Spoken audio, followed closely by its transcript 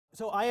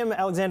So I am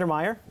Alexander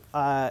Meyer.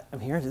 I'm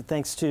here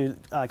thanks to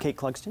Kate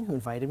Clugston, who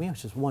invited me,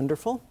 which is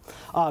wonderful.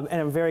 And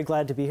I'm very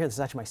glad to be here. This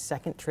is actually my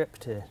second trip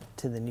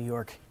to the New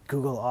York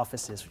Google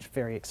offices, which is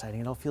very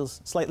exciting. It all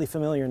feels slightly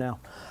familiar now.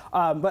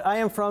 But I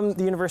am from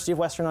the University of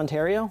Western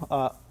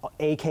Ontario,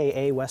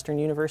 AKA Western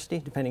University,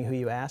 depending who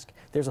you ask.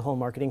 There's a whole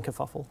marketing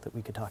kerfuffle that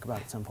we could talk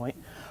about at some point.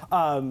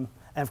 And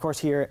of course,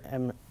 here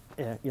I'm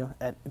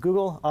at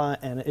Google,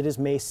 and it is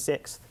May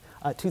 6th,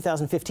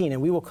 2015.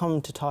 And we will come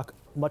to talk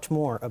much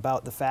more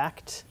about the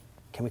fact,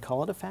 can we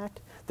call it a fact,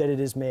 that it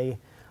is May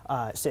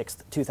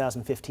 6th,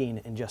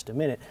 2015 in just a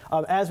minute,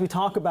 as we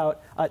talk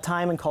about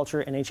time and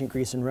culture in ancient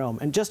Greece and Rome.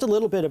 And just a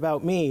little bit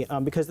about me,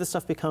 because this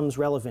stuff becomes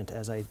relevant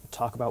as I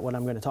talk about what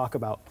I'm going to talk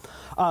about.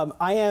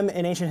 I am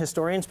an ancient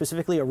historian,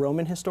 specifically a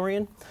Roman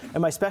historian,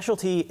 and my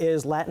specialty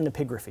is Latin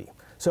epigraphy.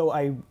 So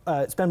I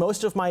spend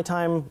most of my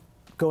time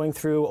going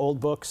through old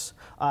books,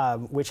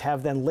 which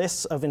have then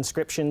lists of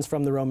inscriptions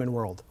from the Roman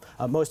world.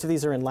 Most of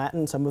these are in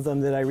Latin. Some of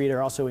them that I read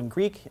are also in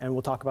Greek, and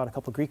we'll talk about a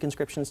couple Greek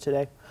inscriptions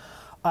today.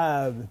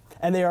 And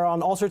they are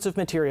on all sorts of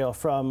material,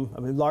 from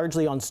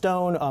largely on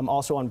stone,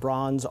 also on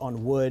bronze,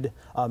 on wood,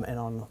 and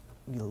on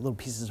little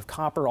pieces of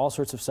copper, all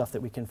sorts of stuff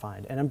that we can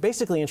find. And I'm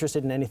basically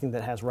interested in anything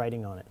that has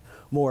writing on it,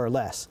 more or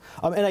less.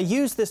 And I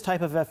use this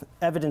type of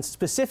evidence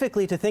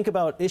specifically to think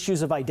about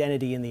issues of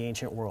identity in the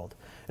ancient world.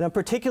 And I'm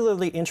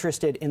particularly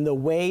interested in the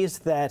ways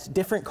that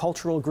different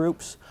cultural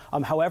groups,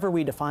 however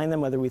we define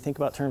them, whether we think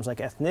about terms like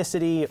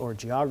ethnicity or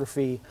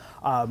geography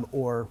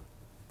or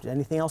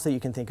anything else that you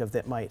can think of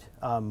that might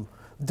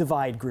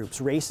divide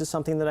groups. Race is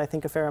something that I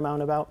think a fair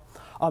amount about.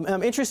 And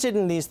I'm interested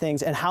in these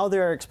things and how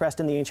they're expressed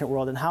in the ancient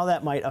world and how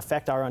that might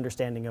affect our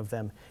understanding of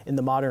them in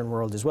the modern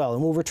world as well.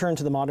 And we'll return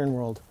to the modern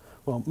world,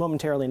 well,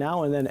 momentarily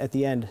now and then at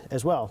the end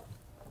as well.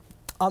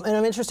 And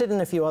I'm interested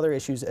in a few other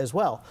issues as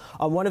well.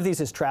 One of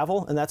these is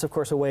travel, and that's of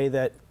course a way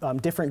that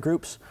different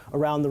groups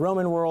around the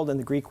Roman world and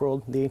the Greek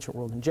world, the ancient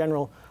world in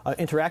general,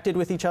 interacted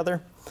with each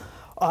other.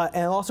 And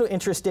I'm also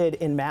interested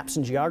in maps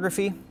and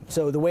geography,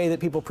 so the way that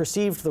people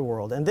perceived the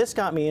world. And this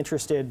got me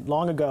interested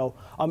long ago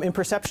in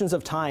perceptions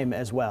of time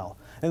as well,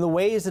 and the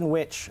ways in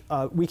which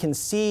we can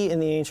see in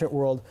the ancient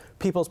world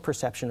people's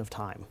perception of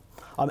time.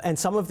 And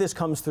some of this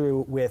comes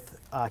through with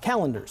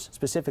calendars,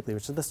 specifically,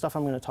 which is the stuff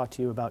I'm going to talk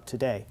to you about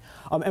today.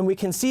 And we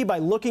can see by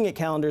looking at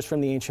calendars from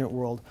the ancient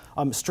world,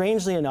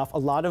 strangely enough, a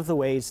lot of the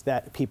ways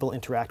that people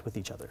interact with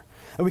each other.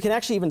 And we can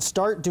actually even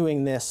start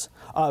doing this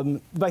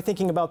by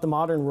thinking about the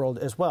modern world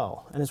as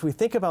well. And as we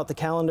think about the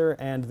calendar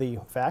and the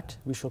fact,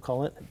 we shall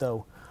call it,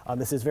 though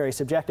this is very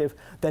subjective,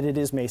 that it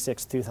is May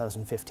 6,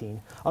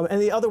 2015.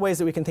 And the other ways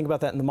that we can think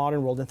about that in the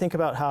modern world and think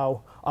about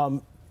how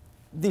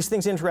these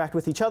things interact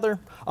with each other,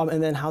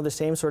 and then how the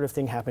same sort of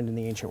thing happened in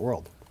the ancient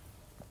world.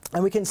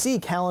 And we can see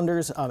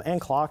calendars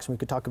and clocks, and we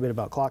could talk a bit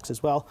about clocks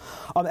as well,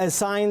 as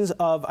signs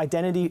of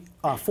identity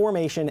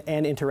formation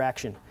and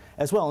interaction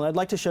as well. And I'd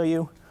like to show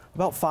you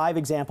about 5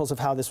 examples of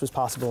how this was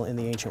possible in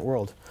the ancient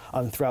world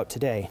throughout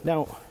today.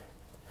 Now,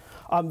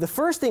 the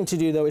first thing to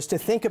do, though, is to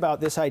think about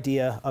this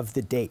idea of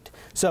the date.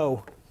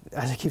 So,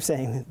 as I keep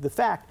saying, the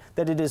fact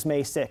that it is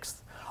May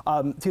 6th.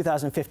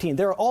 2015.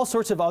 There are all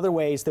sorts of other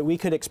ways that we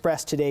could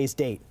express today's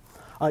date.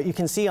 You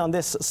can see on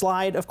this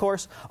slide, of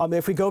course,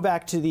 if we go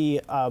back to the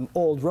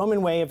old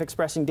Roman way of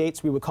expressing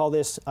dates, we would call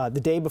this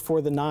the day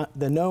before the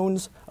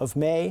nones of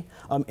May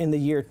in the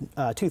year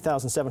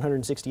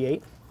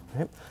 2768.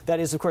 Right?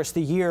 That is, of course,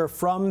 the year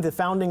from the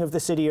founding of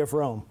the city of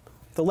Rome,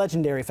 the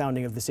legendary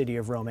founding of the city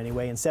of Rome,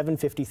 anyway, in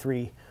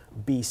 753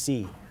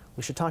 BC.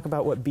 We should talk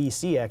about what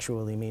BC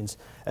actually means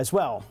as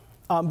well.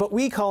 But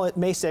we call it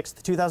May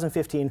 6th,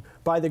 2015,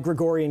 by the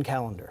Gregorian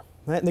calendar.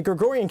 Right? And the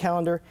Gregorian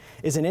calendar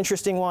is an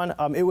interesting one.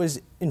 It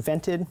was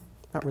invented,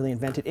 not really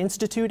invented,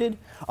 instituted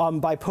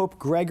by Pope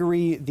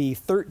Gregory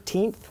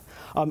XIII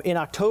in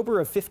October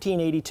of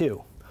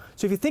 1582.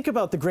 So if you think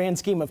about the grand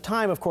scheme of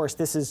time, of course,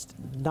 this is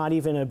not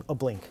even a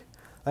blink.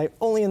 Right?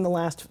 Only in the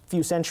last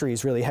few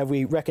centuries, really, have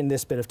we reckoned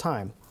this bit of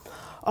time.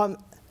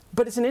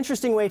 But it's an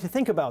interesting way to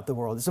think about the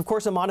world. It's, of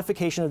course, a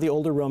modification of the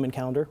older Roman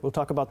calendar. We'll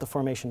talk about the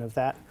formation of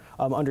that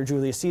under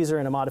Julius Caesar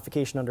and a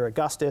modification under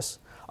Augustus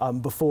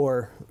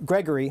before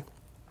Gregory.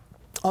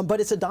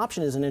 But its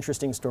adoption is an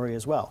interesting story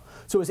as well.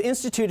 So it was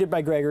instituted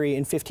by Gregory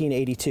in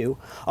 1582.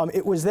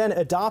 It was then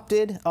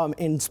adopted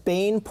in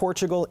Spain,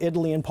 Portugal,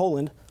 Italy, and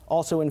Poland,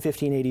 also in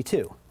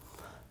 1582.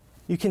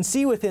 You can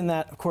see within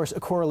that, of course, a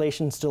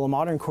correlation, still a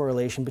modern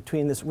correlation,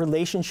 between this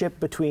relationship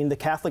between the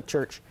Catholic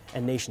Church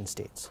and nation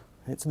states.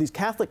 Right? So these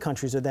Catholic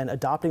countries are then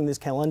adopting this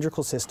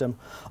calendrical system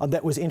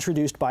that was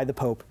introduced by the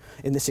Pope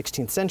in the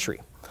 16th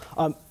century.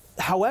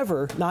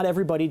 However, not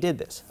everybody did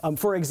this.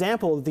 For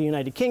example, the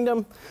United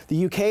Kingdom,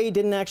 the UK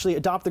didn't actually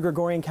adopt the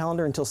Gregorian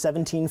calendar until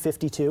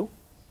 1752,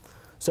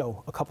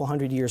 so a couple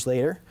hundred years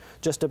later,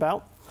 just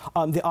about.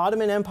 The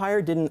Ottoman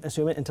Empire didn't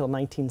assume it until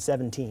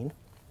 1917.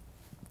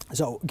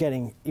 So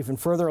getting even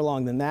further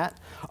along than that.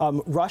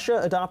 Russia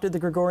adopted the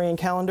Gregorian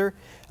calendar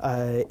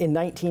in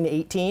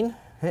 1918,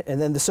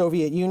 and then the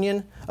Soviet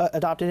Union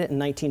adopted it in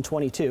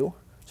 1922.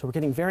 So we're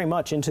getting very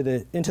much into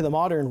the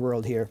modern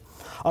world here.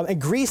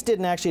 And Greece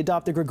didn't actually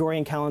adopt the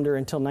Gregorian calendar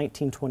until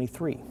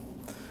 1923.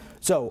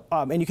 So,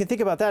 and you can think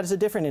about that as a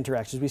different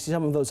interaction. We see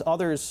some of those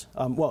others.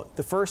 Well,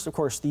 the first, of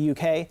course, the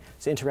UK,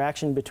 is the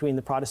interaction between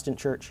the Protestant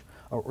church,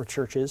 or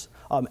churches,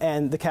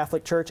 and the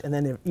Catholic Church, and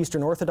then the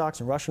Eastern Orthodox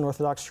and Russian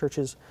Orthodox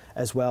churches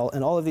as well,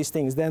 and all of these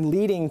things then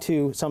leading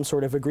to some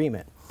sort of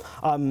agreement.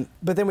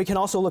 But then we can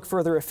also look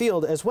further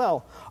afield as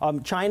well.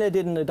 China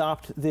didn't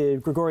adopt the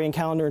Gregorian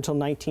calendar until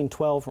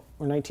 1912 or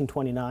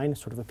 1929,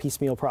 sort of a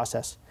piecemeal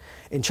process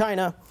in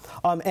China.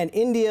 And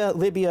India,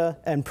 Libya,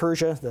 and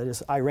Persia, that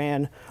is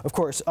Iran, of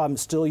course,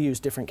 still use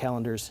different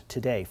calendars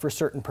today, for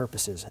certain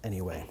purposes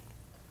anyway.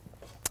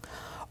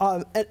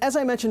 And as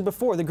I mentioned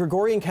before, the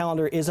Gregorian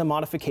calendar is a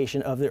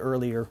modification of the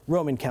earlier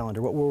Roman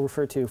calendar, what we'll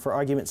refer to, for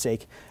argument's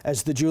sake,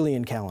 as the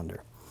Julian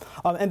calendar.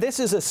 And this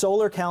is a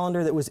solar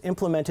calendar that was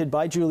implemented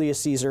by Julius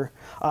Caesar.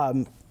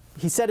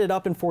 He set it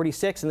up in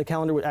 46, and the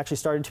calendar actually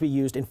started to be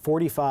used in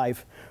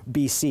 45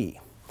 BC.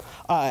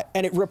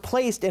 And it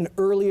replaced an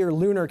earlier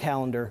lunar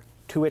calendar,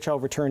 to which I'll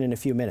return in a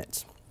few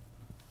minutes.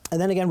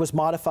 And then again was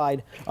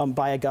modified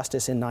by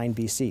Augustus in 9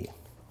 BC.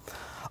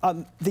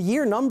 The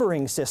year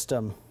numbering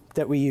system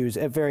that we use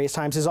at various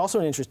times is also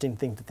an interesting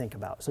thing to think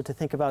about. So to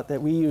think about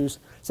that we use,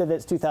 say that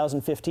it's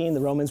 2015, the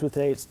Romans would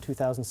say it's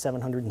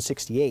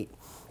 2768.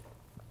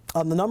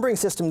 The numbering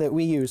system that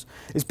we use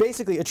is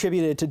basically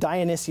attributed to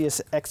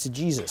Dionysius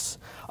Exegesis.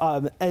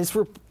 And it's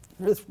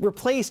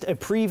replaced a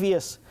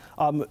previous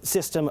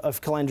system of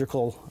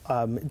calendrical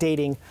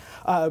dating,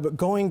 but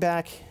going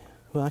back,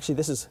 well actually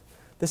this is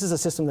a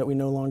system that we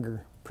no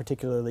longer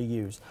particularly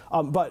use.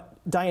 But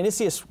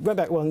Dionysius went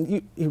back, well,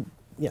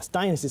 yes,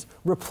 Dionysius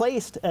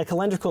replaced a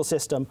calendrical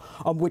system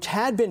which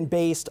had been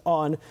based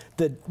on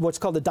what's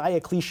called the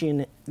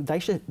Diocletianic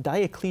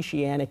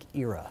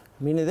era.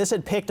 Meaning this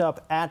had picked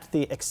up at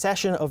the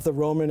accession of the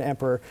Roman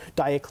Emperor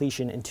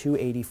Diocletian in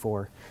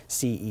 284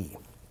 CE.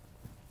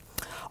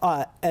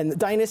 And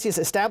Dionysius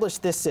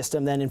established this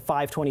system then in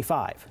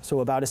 525,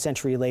 so about a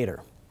century later.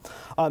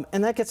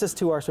 And that gets us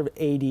to our sort of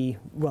AD,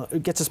 well,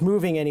 it gets us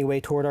moving anyway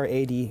toward our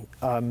AD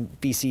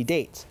BC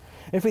dates.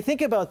 If we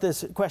think about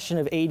this question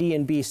of AD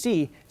and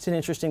BC, it's an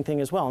interesting thing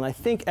as well. And I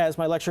think as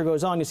my lecture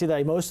goes on, you see that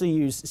I mostly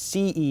use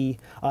CE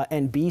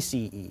and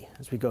BCE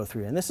as we go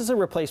through. And this is a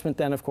replacement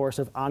then, of course,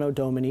 of Anno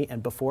Domini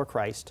and before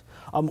Christ,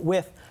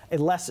 with a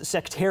less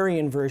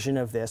sectarian version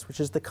of this, which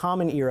is the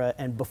Common Era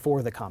and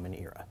before the Common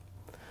Era.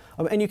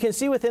 And you can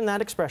see within that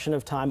expression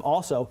of time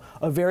also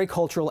a very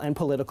cultural and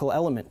political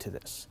element to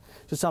this.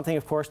 So something,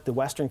 of course, the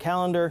Western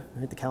calendar,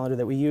 right, the calendar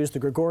that we use, the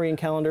Gregorian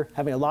calendar,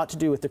 having a lot to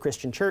do with the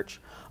Christian church.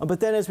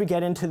 But then as we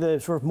get into the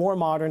sort of more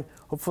modern,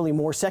 hopefully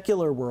more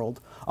secular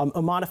world,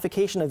 a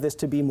modification of this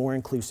to be more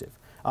inclusive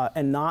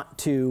and not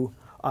to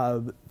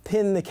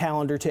pin the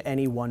calendar to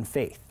any one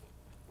faith.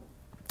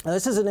 Now,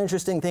 this is an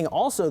interesting thing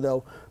also,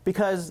 though,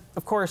 because,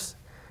 of course,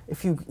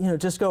 if you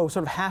just go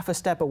sort of half a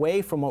step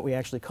away from what we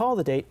actually call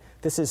the date,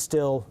 this is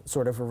still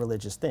sort of a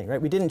religious thing,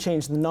 right? We didn't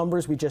change the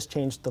numbers, we just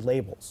changed the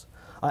labels.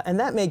 And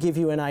that may give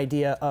you an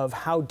idea of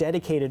how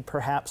dedicated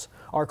perhaps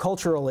our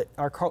culture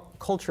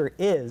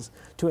is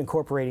to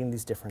incorporating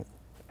these different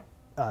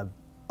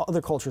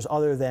other cultures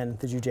other than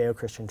the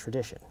Judeo-Christian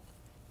tradition.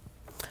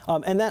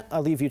 And that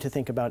I'll leave you to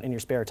think about in your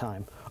spare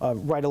time.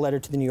 Write a letter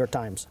to the New York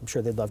Times. I'm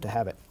sure they'd love to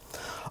have it.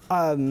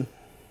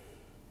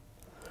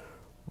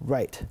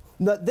 Right.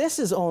 But this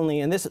is only,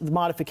 and this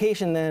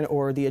modification then,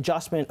 or the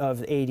adjustment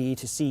of AD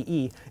to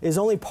CE, is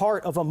only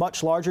part of a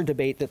much larger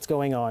debate that's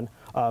going on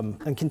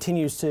and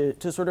continues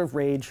to sort of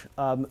rage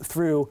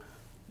through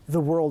the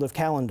world of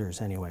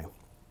calendars anyway.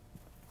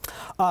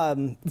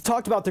 We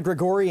talked about the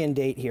Gregorian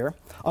date here.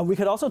 We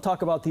could also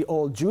talk about the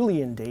old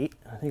Julian date.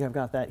 I think I've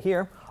got that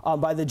here.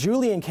 By the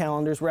Julian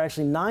calendars, we're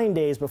actually 9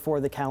 days before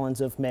the calends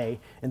of May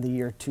in the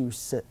year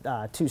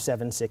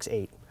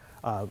 2768.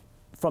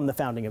 From the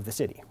founding of the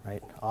city,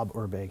 right? Ab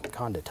urbe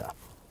condita.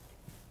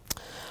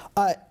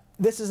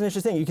 This is an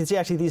interesting thing. You can see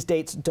actually these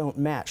dates don't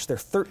match. They're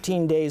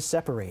 13 days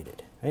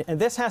separated. Right? And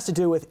this has to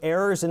do with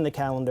errors in the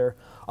calendar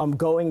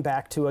going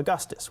back to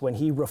Augustus when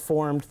he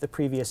reformed the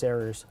previous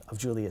errors of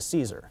Julius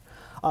Caesar.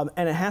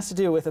 And it has to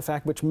do with a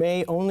fact which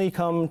may only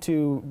come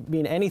to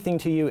mean anything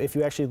to you if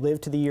you actually live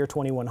to the year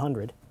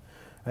 2100,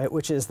 right?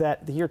 Which is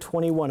that the year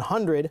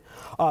 2100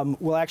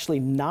 will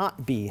actually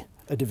not be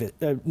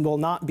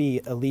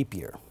a leap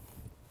year.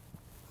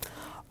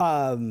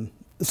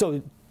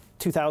 So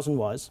 2000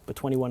 was, but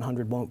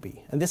 2100 won't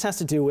be. And this has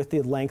to do with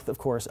the length, of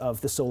course, of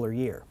the solar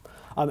year.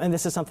 And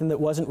this is something that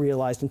wasn't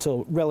realized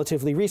until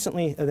relatively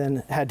recently and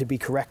then had to be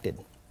corrected.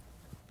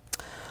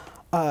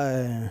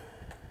 Right.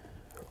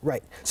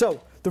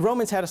 So the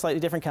Romans had a slightly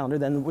different calendar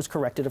than was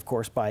corrected, of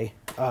course, by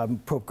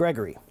Pope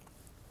Gregory.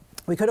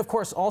 We could, of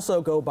course,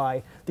 also go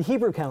by the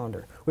Hebrew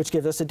calendar, which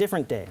gives us a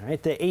different day,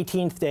 right? The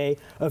 18th day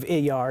of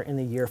Iyar in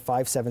the year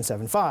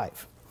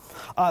 5775.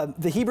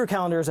 The Hebrew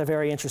calendar is a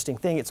very interesting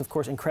thing. It's, of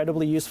course,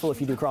 incredibly useful if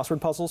you do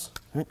crossword puzzles.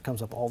 Right? It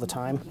comes up all the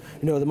time.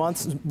 You know the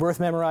months. It's worth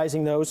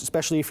memorizing those,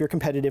 especially if you're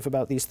competitive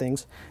about these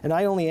things. And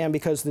I only am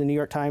because the New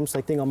York Times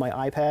thing on my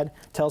iPad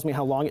tells me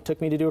how long it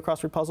took me to do a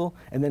crossword puzzle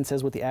and then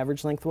says what the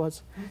average length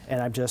was.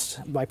 And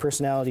my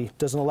personality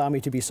doesn't allow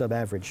me to be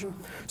sub-average.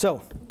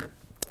 So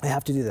I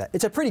have to do that.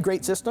 It's a pretty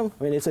great system.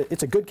 I mean, it's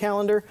a good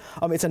calendar.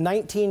 It's a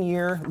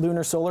 19-year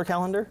lunar solar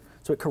calendar.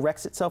 So it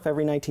corrects itself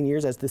every 19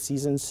 years as the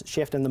seasons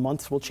shift and the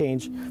months will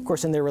change, of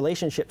course, in their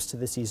relationships to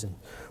the season,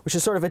 which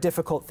is sort of a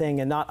difficult thing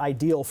and not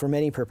ideal for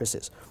many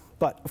purposes,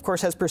 but of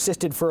course has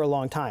persisted for a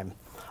long time.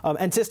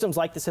 And systems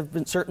like this have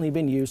certainly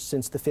been used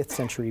since the 5th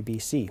century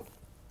BC.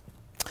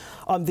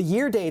 The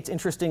year dates,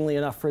 interestingly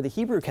enough, for the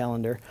Hebrew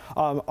calendar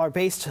are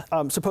based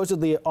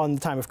supposedly on the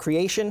time of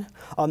creation,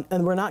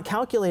 and were not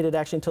calculated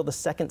actually until the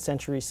 2nd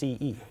century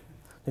CE.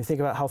 You think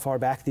about how far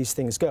back these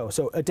things go.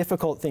 So a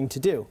difficult thing to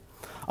do.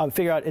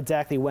 Figure out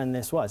exactly when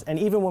this was. And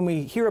even when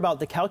we hear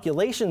about the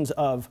calculations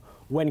of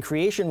when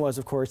creation was,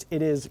 of course,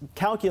 it is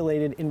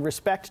calculated in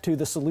respect to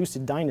the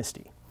Seleucid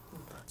dynasty.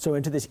 So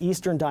into this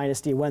Eastern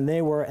dynasty when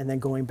they were, and then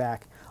going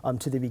back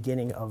to the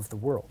beginning of the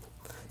world,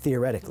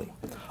 theoretically.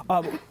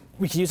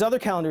 We can use other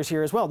calendars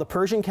here as well. The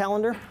Persian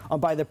calendar,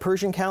 by the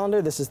Persian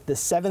calendar, this is the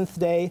 7th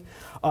day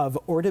of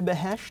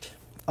Ordubehesht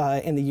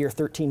in the year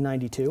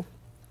 1392.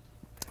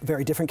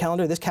 Very different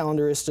calendar. This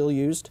calendar is still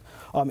used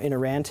in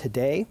Iran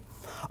today.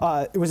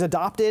 It was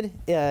adopted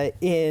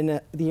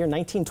in the year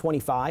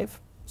 1925,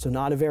 so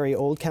not a very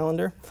old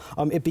calendar.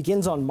 It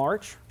begins on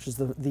March, which is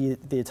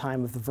the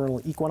time of the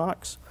vernal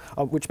equinox,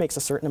 which makes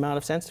a certain amount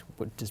of sense,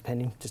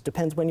 just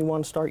depends when you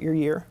want to start your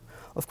year,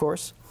 of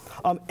course.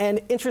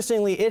 And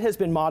interestingly, it has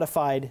been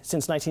modified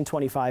since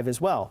 1925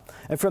 as well.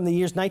 And from the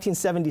years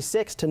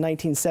 1976 to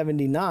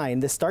 1979,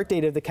 the start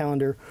date of the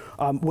calendar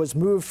was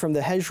moved from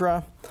the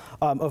Hijra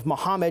of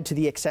Muhammad to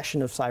the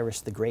accession of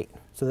Cyrus the Great.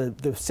 So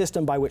the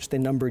system by which they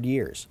numbered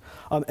years.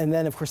 And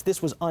then, of course,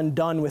 this was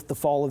undone with the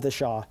fall of the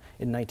Shah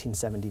in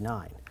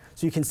 1979.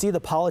 So you can see the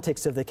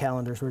politics of the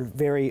calendar sort of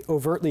very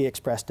overtly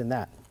expressed in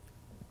that.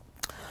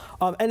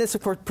 And this,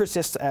 of course,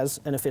 persists as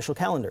an official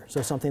calendar,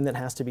 so something that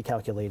has to be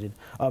calculated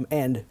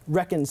and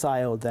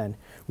reconciled then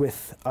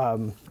with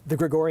the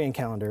Gregorian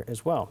calendar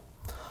as well.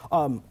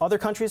 Other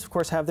countries, of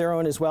course, have their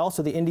own as well.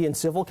 So the Indian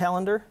civil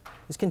calendar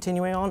is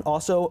continuing on,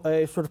 also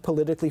a sort of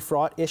politically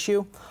fraught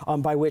issue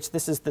by which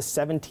this is the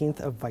 17th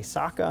of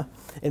Vaisakha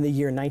in the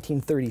year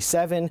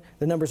 1937.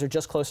 The numbers are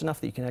just close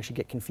enough that you can actually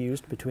get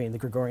confused between the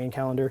Gregorian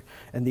calendar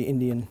and the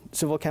Indian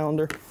civil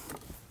calendar.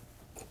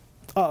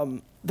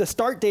 The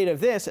start date of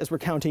this, as we're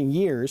counting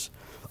years,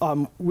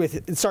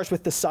 it starts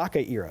with the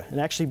Saka era,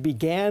 and actually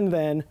began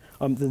then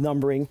the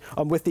numbering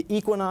with the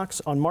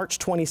equinox on March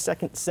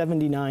 22nd,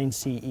 79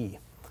 CE.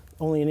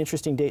 Only an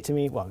interesting date to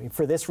me, well, I mean,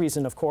 for this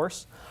reason, of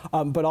course,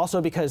 but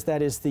also because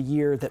that is the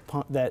year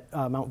that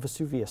Mount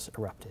Vesuvius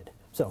erupted.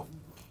 So,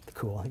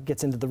 cool. It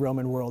gets into the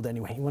Roman world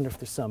anyway. You wonder if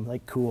there's some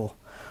like cool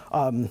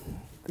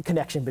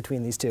connection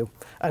between these two.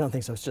 I don't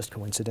think so. It's just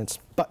coincidence,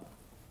 but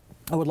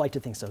I would like to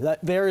think so. That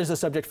there is a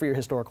subject for your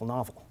historical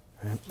novel.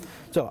 Right?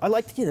 So I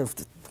like to,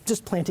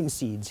 just planting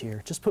seeds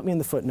here. Just put me in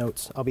the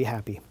footnotes. I'll be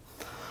happy.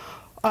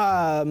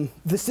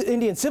 The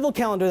Indian civil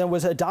calendar then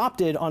was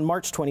adopted on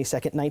March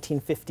 22nd,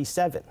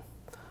 1957.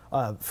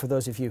 For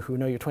those of you who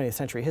know your 20th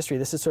century history,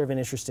 this is sort of an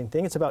interesting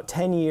thing. It's about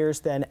 10 years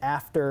then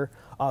after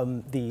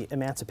the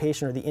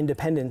emancipation or the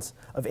independence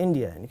of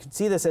India. And you can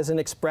see this as an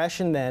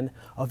expression then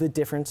of the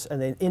difference and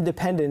the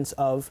independence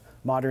of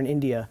modern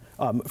India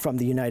from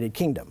the United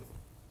Kingdom.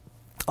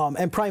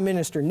 And Prime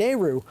Minister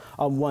Nehru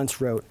once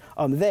wrote,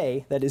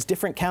 they, that is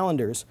different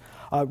calendars,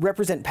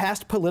 represent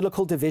past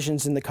political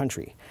divisions in the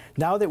country.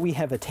 Now that we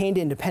have attained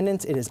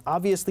independence, it is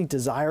obviously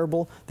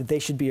desirable that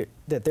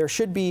there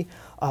should be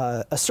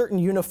a certain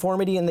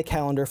uniformity in the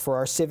calendar for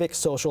our civic,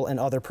 social, and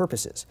other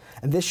purposes.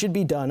 And this should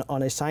be done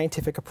on a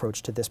scientific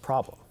approach to this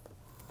problem.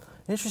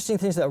 Interesting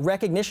thing is that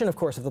recognition, of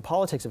course, of the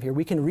politics of here.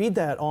 We can read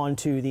that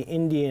onto the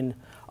Indian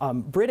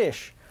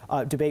British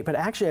debate, but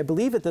actually I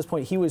believe at this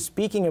point he was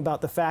speaking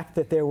about the fact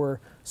that there were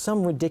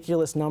some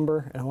ridiculous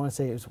number, and I want to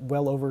say it was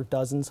well over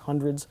dozens,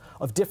 hundreds,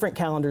 of different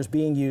calendars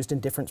being used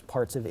in different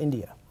parts of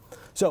India.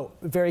 So,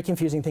 very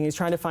confusing thing. He's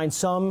trying to find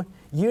some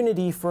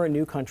unity for a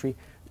new country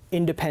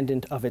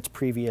independent of its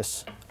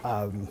previous,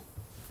 well,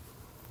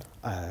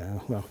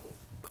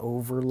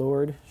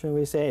 overlord, shall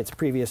we say, its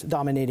previous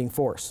dominating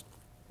force.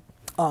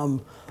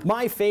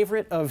 My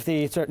favorite of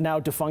the sort of now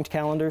defunct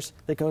calendars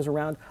that goes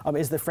around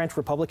is the French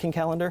Republican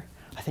calendar.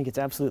 I think it's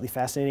absolutely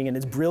fascinating and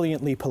it's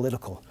brilliantly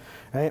political,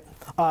 right?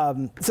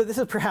 So this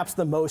is perhaps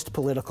the most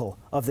political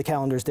of the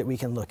calendars that we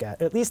can look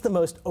at least the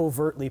most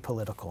overtly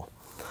political.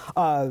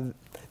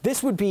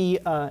 This would be,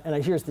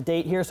 and here's the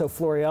date here, so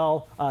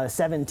Floreal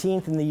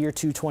 17th in the year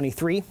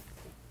 223.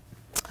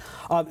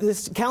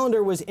 This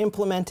calendar was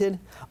implemented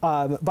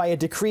by a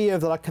decree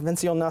of the La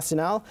Convention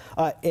Nationale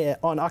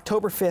on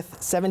October 5th,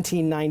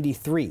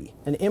 1793,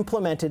 and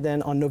implemented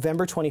then on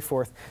November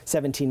 24th,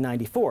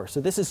 1794.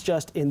 So this is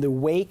just in the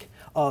wake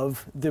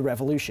of the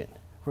revolution.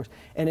 Of course.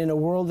 And in a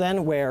world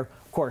then where,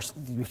 of course,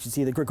 you should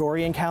see the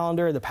Gregorian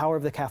calendar, the power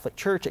of the Catholic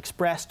Church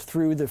expressed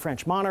through the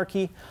French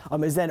monarchy,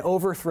 is then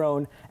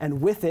overthrown,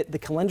 and with it, the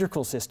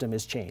calendrical system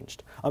is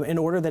changed in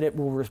order that it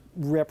will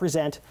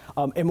represent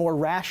a more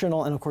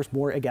rational and, of course,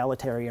 more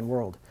egalitarian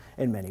world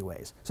in many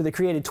ways. So they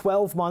created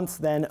 12 months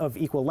then of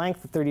equal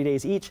length, 30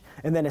 days each,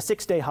 and then a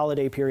 6-day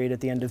holiday period at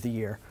the end of the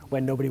year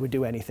when nobody would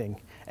do anything,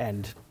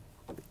 and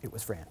it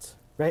was France.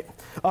 Right?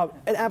 An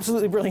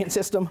absolutely brilliant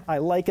system. I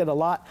like it a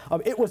lot.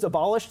 It was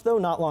abolished, though,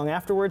 not long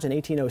afterwards in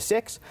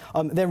 1806,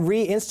 then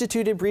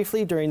reinstituted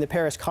briefly during the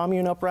Paris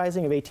Commune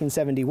uprising of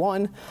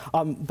 1871,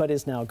 but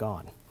is now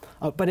gone.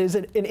 But it is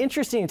an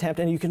interesting attempt,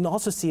 and you can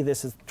also see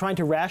this as trying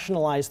to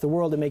rationalize the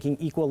world and making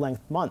equal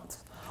length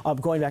months,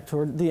 going back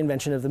toward the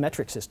invention of the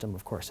metric system,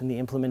 of course, and the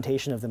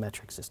implementation of the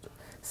metric system.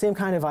 Same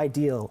kind of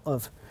ideal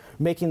of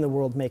making the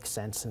world make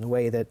sense in a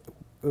way that,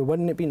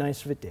 wouldn't it be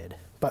nice if it did?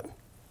 But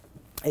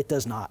it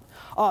does not.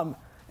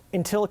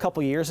 Until a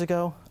couple years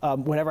ago,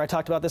 whenever I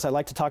talked about this, I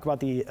like to talk about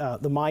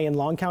the Mayan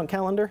long count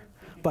calendar,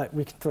 but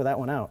we can throw that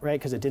one out, right?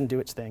 Because it didn't do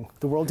its thing.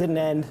 The world didn't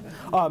end,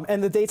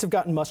 and the dates have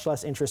gotten much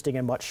less interesting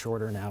and much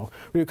shorter now.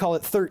 We would call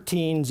it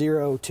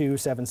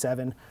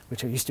 130277,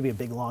 which used to be a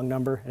big long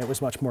number, and it was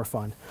much more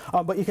fun.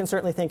 But you can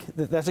certainly think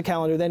that that's a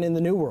calendar then in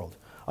the New World,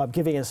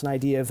 giving us an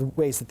idea of the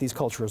ways that these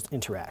cultures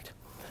interact.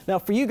 Now,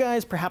 for you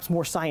guys, perhaps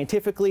more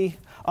scientifically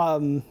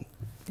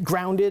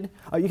grounded,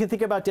 you can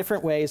think about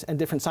different ways and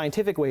different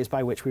scientific ways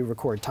by which we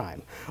record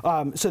time.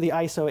 So the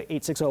ISO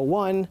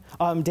 8601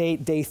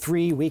 date, day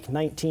 3, week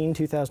 19,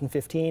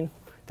 2015.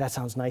 That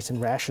sounds nice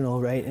and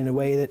rational, right, in a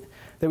way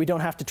that we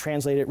don't have to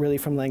translate it really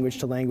from language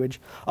to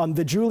language.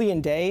 The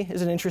Julian day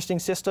is an interesting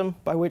system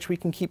by which we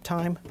can keep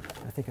time.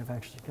 I think I've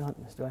actually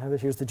got this. Do I have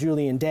it? Here's the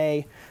Julian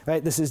day,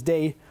 right? This is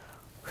day,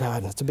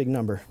 God, that's a big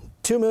number.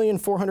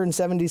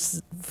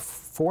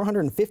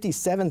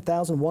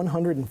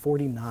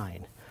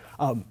 2,457,149.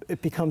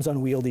 It becomes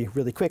unwieldy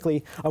really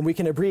quickly. We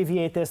can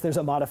abbreviate this. There's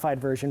a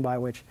modified version by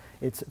which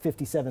it's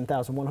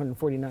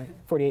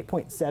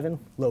 57,148.7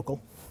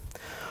 local.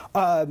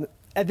 And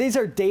these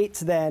are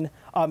dates then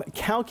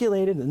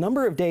calculated, the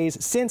number of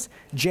days since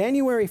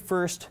January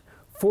 1st,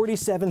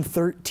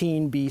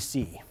 4713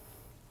 BC.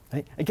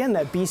 Right? Again,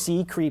 that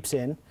BC creeps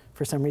in.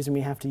 For some reason,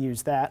 we have to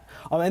use that.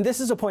 And this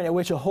is a point at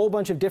which a whole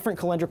bunch of different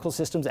calendrical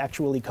systems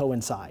actually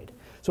coincide.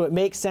 So it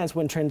makes sense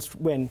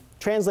when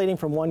translating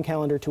from one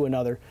calendar to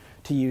another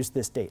to use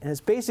this date. And it's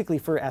basically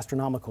for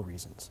astronomical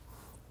reasons.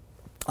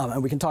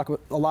 And we can talk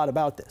a lot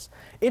about this.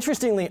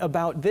 Interestingly,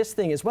 about this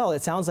thing as well,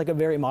 it sounds like a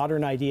very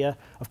modern idea.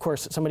 Of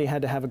course, somebody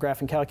had to have a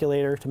graphing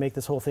calculator to make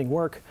this whole thing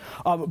work.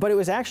 But it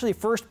was actually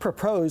first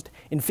proposed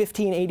in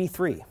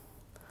 1583.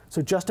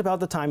 So just about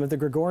the time of the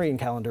Gregorian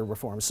calendar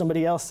reform.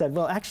 Somebody else said,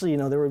 well, actually,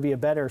 there would be a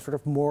better, sort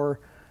of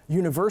more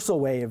universal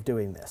way of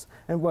doing this.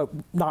 And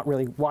not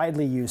really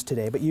widely used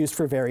today, but used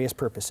for various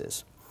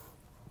purposes.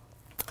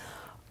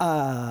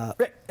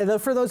 Right. And then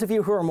for those of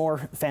you who are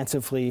more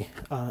fancifully,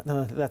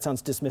 that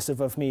sounds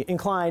dismissive of me,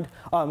 inclined,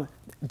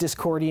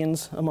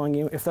 Discordians among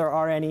you, if there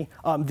are any,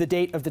 the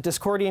date of the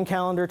Discordian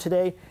calendar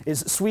today is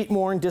Sweet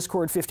Morn,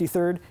 Discord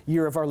 53rd,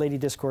 year of Our Lady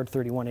Discord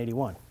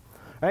 3181.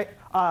 Right?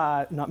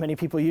 Not many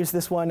people use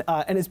this one,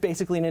 and it's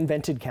basically an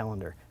invented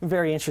calendar.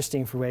 Very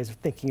interesting for ways of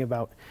thinking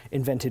about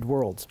invented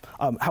worlds.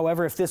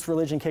 However, if this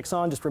religion kicks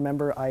on, just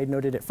remember I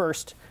noted it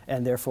first,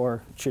 and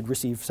therefore should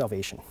receive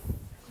salvation.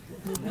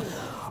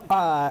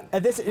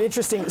 And this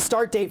interesting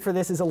start date for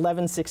this is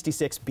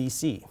 1166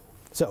 BC.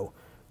 So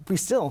we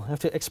still have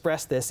to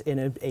express this in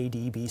an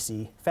AD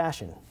BC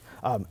fashion.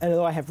 And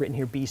although I have written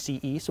here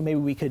BCE, so maybe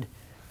we could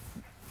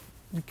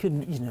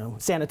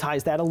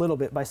sanitize that a little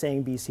bit by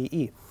saying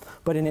BCE,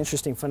 but an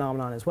interesting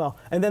phenomenon as well.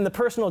 And then the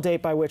personal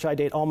date by which I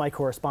date all my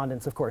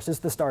correspondence, of course, is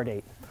the star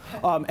date.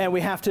 And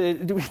we have to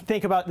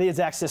think about the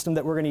exact system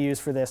that we're going to use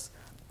for this,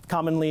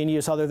 commonly in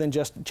use other than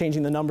just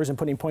changing the numbers and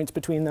putting points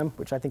between them,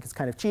 which I think is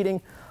kind of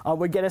cheating,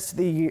 would get us to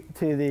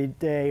the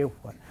day,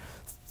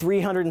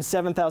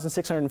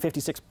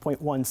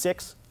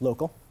 307,656.16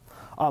 local,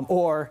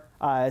 or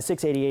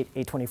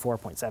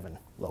 688,824.7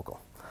 local.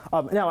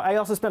 Now, I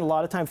also spent a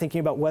lot of time thinking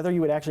about whether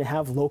you would actually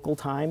have local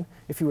time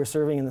if you were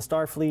serving in the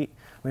Starfleet.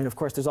 I mean, of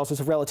course, there's all sorts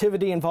of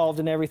relativity involved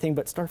in everything,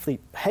 but Starfleet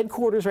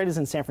headquarters, right, is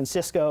in San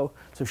Francisco.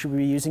 So should we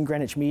be using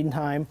Greenwich Mean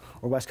Time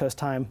or West Coast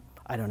time?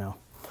 I don't know.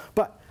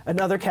 But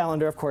another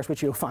calendar, of course,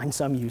 which you'll find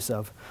some use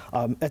of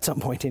at some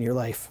point in your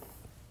life.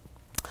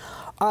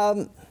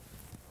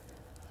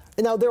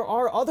 Now, there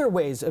are other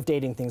ways of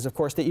dating things, of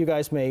course, that you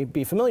guys may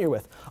be familiar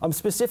with.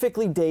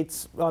 Specifically,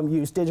 dates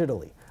used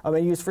digitally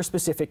and used for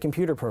specific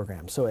computer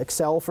programs. So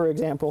Excel, for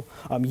example,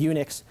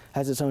 Unix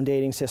has its own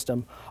dating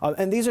system.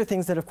 And these are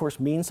things that, of course,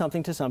 mean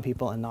something to some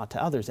people and not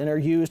to others, and are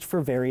used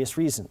for various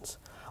reasons.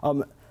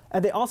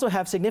 And they also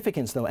have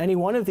significance, though. Any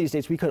one of these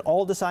dates we could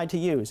all decide to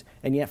use,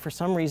 and yet for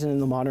some reason in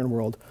the modern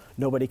world,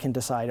 nobody can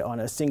decide on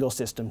a single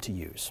system to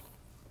use.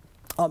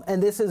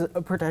 And this is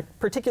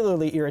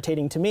particularly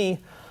irritating to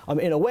me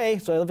in a way.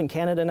 So I live in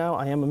Canada now.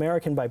 I am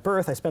American by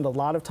birth. I spend a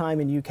lot of time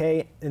in the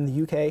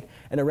UK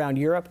and around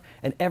Europe.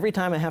 And every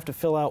time I have to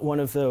fill out one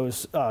of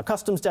those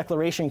customs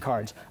declaration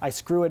cards, I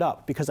screw it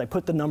up because I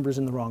put the numbers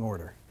in the wrong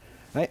order.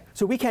 Right?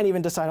 So we can't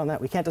even decide on that.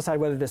 We can't decide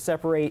whether to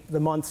separate the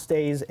months,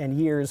 days, and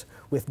years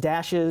with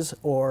dashes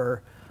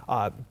or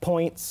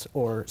points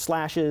or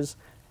slashes.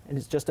 And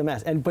it's just a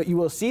mess. But you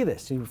will see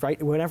this.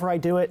 Right? Whenever I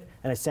do it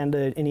and I send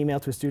an email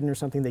to a student or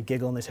something, they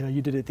giggle and they say, oh,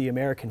 you did it the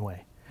American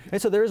way.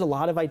 Right? So there is a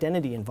lot of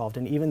identity involved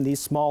in even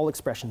these small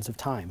expressions of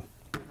time.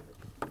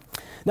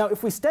 Now,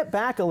 if we step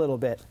back a little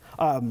bit,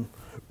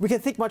 we can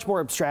think much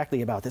more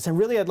abstractly about this. And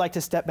really, I'd like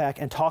to step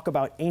back and talk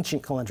about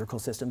ancient calendrical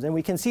systems. And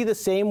we can see the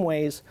same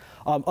ways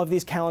of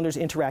these calendars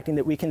interacting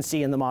that we can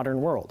see in the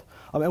modern world.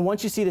 And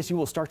once you see this, you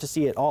will start to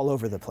see it all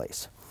over the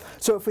place.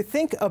 So if we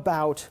think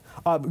about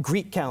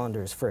Greek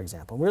calendars, for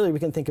example, really we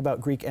can think about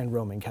Greek and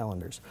Roman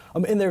calendars.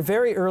 In their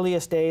very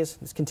earliest days,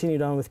 this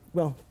continued on with,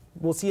 well,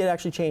 we'll see it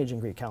actually change in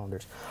Greek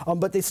calendars.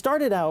 But they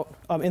started out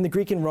in the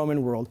Greek and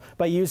Roman world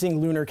by using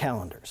lunar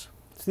calendars.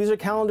 So these are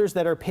calendars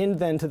that are pinned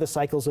then to the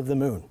cycles of the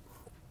moon.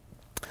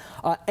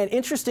 And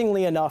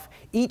interestingly enough,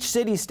 each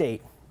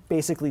city-state,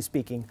 basically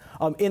speaking,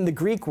 in the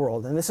Greek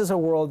world, and this is a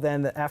world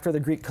then that after the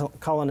Greek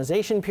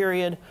colonization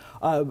period,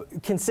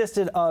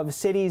 consisted of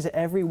cities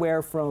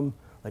everywhere from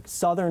like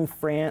southern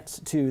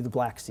France to the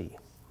Black Sea,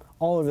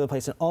 all over the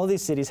place. And all of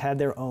these cities had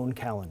their own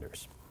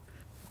calendars.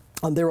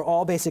 They were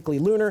all basically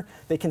lunar.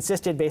 They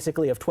consisted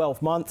basically of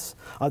 12 months.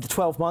 The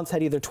 12 months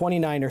had either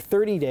 29 or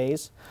 30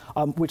 days,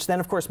 which then,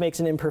 of course,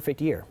 makes an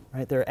imperfect year.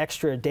 Right? There are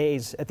extra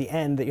days at the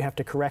end that you have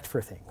to correct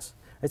for things.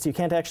 Right? So you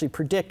can't actually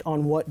predict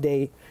on what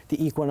day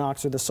the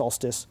equinox or the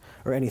solstice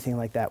or anything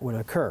like that would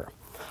occur.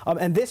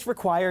 And this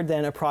required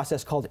then a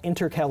process called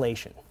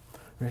intercalation.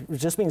 Right? It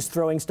just means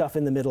throwing stuff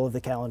in the middle of the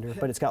calendar,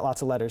 but it's got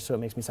lots of letters, so it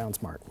makes me sound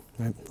smart,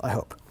 right? I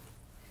hope.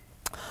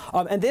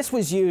 And this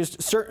was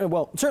used,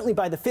 certainly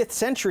by the 5th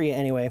century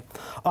anyway.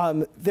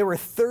 There were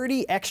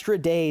 30 extra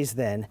days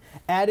then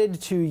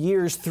added to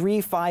years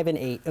 3, 5, and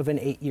 8 of an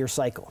 8-year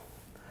cycle.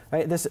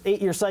 Right? This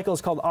 8-year cycle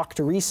is called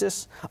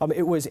octeresis.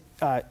 It was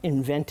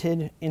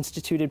invented,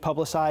 instituted,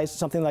 publicized,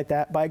 something like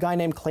that, by a guy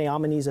named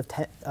Cleomenes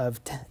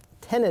of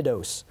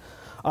Tenedos.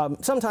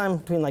 Sometime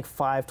between like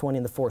 520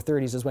 and the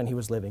 430s is when he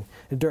was living.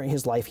 During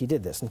his life, he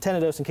did this. And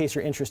Tenedos, in case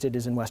you're interested,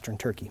 is in Western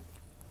Turkey.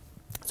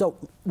 So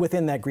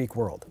within that Greek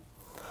world.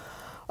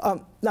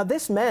 Now,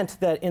 this meant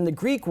that in the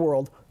Greek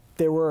world,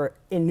 there were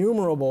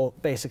innumerable,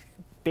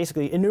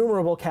 basically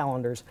innumerable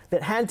calendars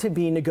that had to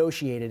be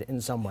negotiated in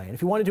some way. And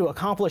if you wanted to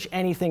accomplish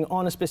anything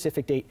on a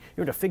specific date,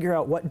 you had to figure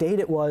out what date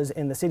it was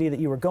in the city that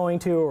you were going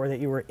to, or that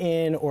you were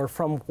in, or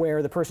from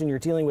where the person you're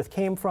dealing with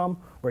came from,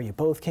 where you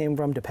both came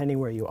from, depending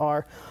where you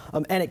are.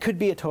 And it could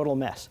be a total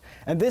mess.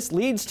 And this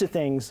leads to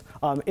things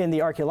in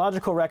the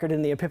archaeological record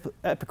and the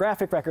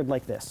epigraphic record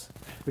like this,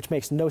 which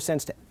makes no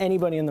sense to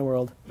anybody in the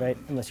world, right,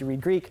 unless you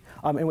read Greek,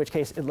 in which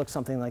case it looks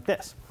something like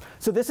this.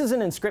 So this is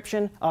an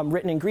inscription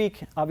written in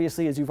Greek,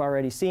 obviously, as you've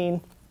already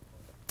seen.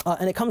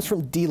 And it comes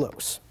from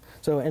Delos,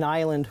 so an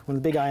island, one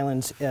of the big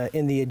islands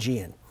in the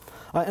Aegean.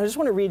 And I just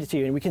want to read it to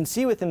you, and we can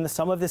see within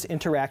some of this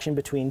interaction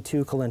between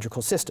two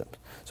calendrical systems.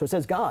 So it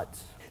says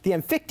gods. The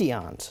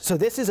Amphictyons. So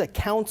this is a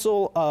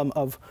council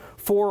of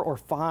 4 or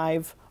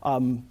 5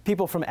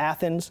 people from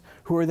Athens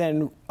who are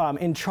then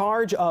in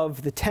charge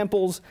of the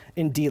temples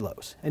in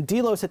Delos. And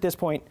Delos at this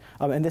point,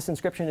 and this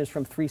inscription is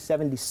from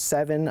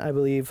 377, I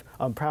believe,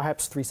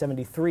 perhaps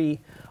 373.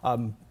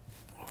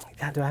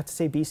 Do I have to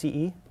say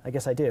BCE? I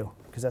guess I do,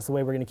 because that's the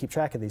way we're going to keep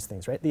track of these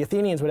things, right? The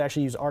Athenians would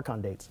actually use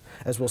archon dates,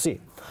 as we'll see.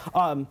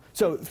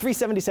 So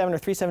 377 or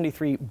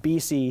 373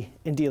 BC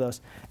in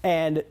Delos.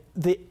 And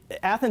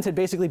Athens had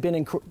basically been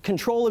in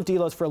control of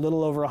Delos for a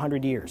little over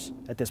 100 years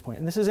at this point.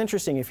 And this is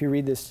interesting if you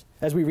read this,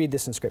 as we read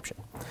this inscription.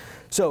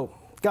 So,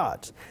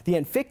 gods. The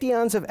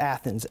Amphictyons of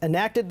Athens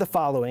enacted the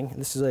following. And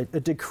this is a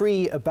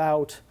decree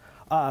about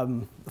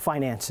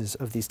finances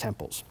of these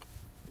temples.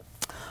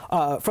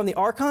 From the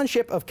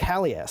archonship of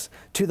Callias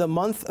to the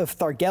month of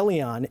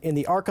Thargelion in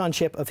the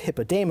archonship of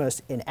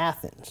Hippodamus in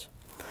Athens.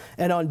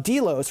 And on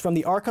Delos from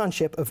the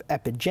archonship of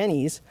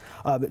Epigenes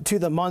to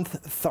the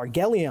month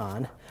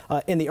Thargelion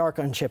in the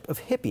archonship of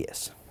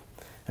Hippias.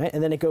 Right?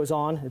 And then it goes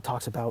on, it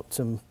talks about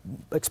some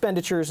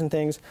expenditures and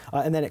things,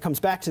 and then it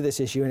comes back to this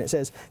issue, and it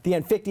says, the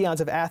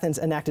Amphictyons of Athens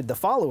enacted the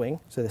following,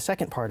 so the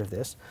second part of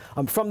this,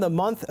 from the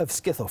month of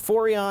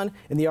Scythophorion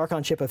in the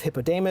archonship of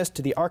Hippodamus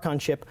to the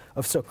archonship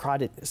of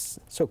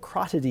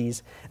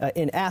Socratides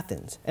in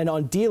Athens, and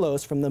on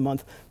Delos from the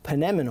month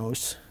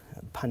Panemos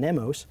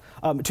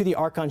to the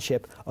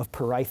archonship of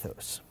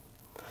Perythos.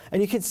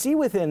 And you can see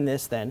within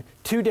this, then,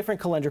 2 different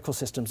calendrical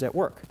systems at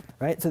work.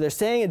 Right? So they're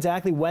saying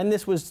exactly when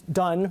this was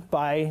done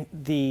by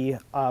the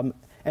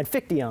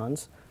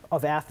Amphictyons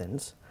of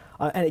Athens,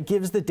 and it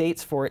gives the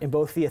dates for it in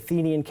both the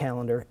Athenian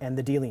calendar and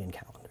the Delian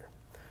calendar.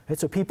 Right?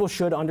 So people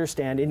should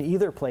understand in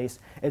either place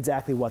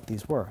exactly what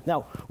these were.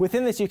 Now,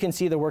 within this, you can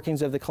see the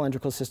workings of the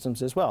calendrical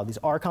systems as well. These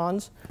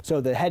archons, so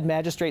the head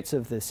magistrates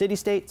of the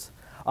city-states,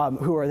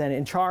 who are then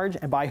in charge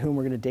and by whom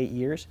we're going to date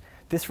years.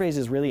 This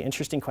raises really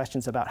interesting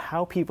questions about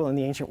how people in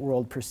the ancient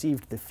world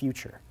perceived the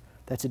future.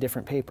 That's a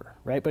different paper,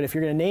 right? But if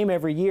you're going to name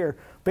every year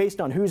based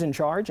on who's in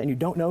charge and you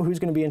don't know who's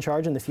going to be in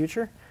charge in the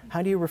future,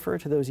 how do you refer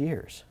to those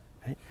years?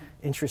 Right?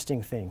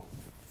 Interesting thing.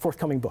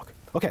 Forthcoming book.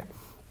 Okay.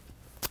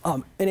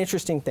 An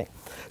interesting thing.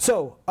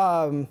 So,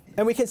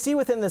 and we can see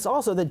within this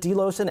also that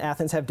Delos and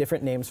Athens have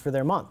different names for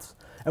their months.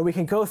 And we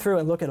can go through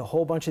and look at a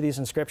whole bunch of these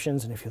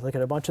inscriptions, and if you look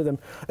at a bunch of them,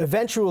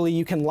 eventually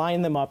you can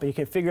line them up and you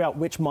can figure out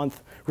which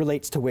month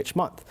relates to which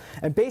month.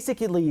 And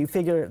basically you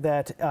figure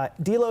that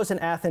Delos and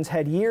Athens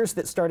had years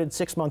that started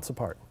 6 months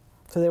apart.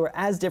 So they were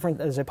as different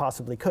as it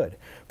possibly could,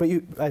 but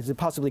as it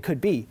possibly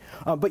could be.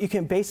 But you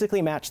can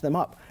basically match them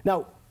up.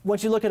 Now,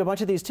 once you look at a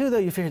bunch of these too, though,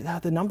 you figure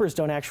the numbers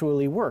don't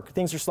actually work.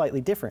 Things are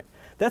slightly different.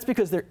 That's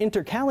because they're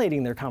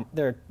intercalating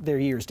their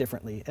years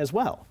differently as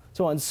well.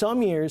 So on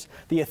some years,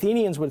 the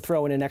Athenians would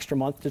throw in an extra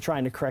month to try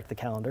and correct the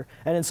calendar.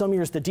 And in some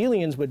years, the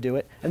Delians would do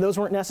it. And those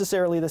weren't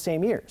necessarily the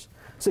same years.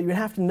 So you would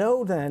have to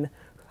know then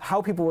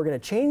how people were going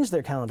to change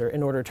their calendar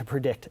in order to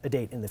predict a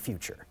date in the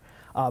future.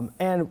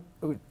 And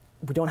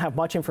we don't have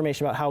much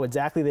information about how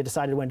exactly they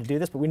decided when to do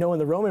this. But we know in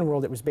the Roman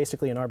world, it was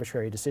basically an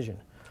arbitrary decision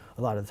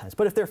a lot of the times.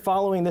 But if they're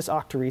following this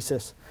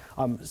octaresis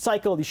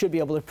cycle, you should be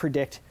able to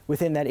predict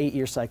within that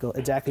 8-year cycle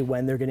exactly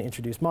when they're going to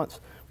introduce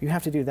months. You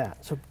have to do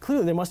that. So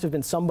clearly there must have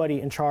been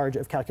somebody in charge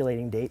of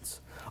calculating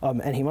dates,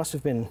 and he must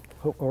have been,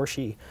 or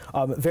she,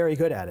 very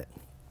good at it.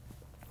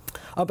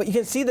 But you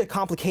can see the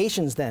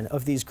complications then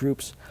of these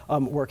groups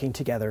working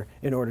together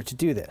in order to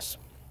do this.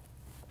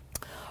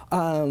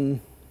 Right,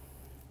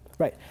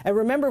 and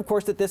remember, of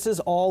course, that this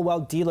is all while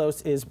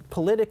Delos is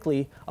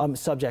politically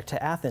subject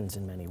to Athens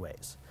in many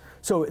ways.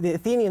 So the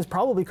Athenians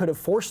probably could have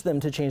forced them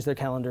to change their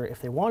calendar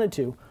if they wanted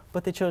to,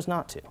 but they chose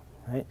not to,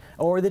 right?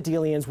 Or the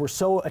Delians were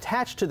so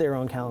attached to their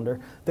own calendar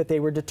that they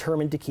were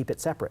determined to keep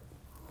it separate.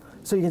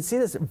 So you can see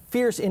this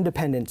fierce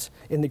independence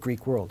in the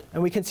Greek world.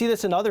 And we can see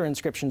this in other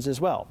inscriptions as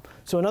well.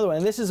 So another one,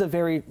 and this is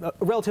a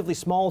relatively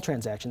small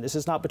transaction. This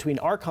is not between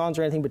archons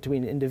or anything,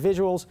 between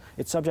individuals.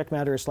 Its subject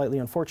matter is slightly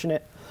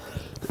unfortunate,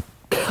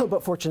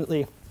 but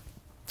fortunately,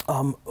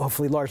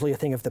 hopefully largely a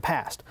thing of the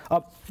past.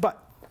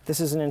 But this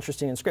is an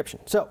interesting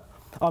inscription. So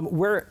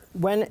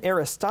when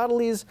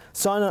Aristoteles,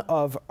 son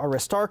of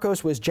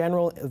Aristarchus, was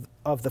general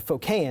of the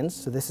Phocaeans,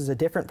 so this is a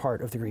different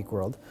part of the Greek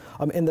world,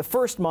 in the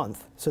first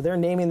month, so they're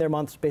naming their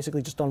months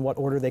basically just on what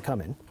order they come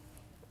in.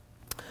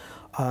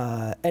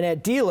 And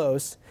at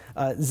Delos,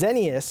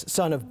 Xenius,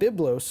 son of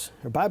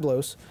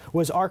Byblos,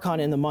 was archon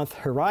in the month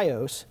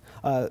Herios.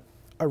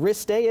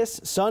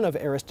 Aristaeus, son of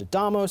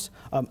Aristodamos,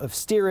 of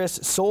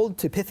Styrus, sold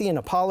to Pythian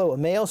Apollo a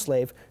male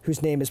slave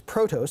whose name is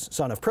Protos,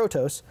 son of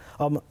Protos,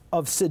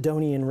 of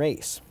Sidonian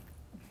race,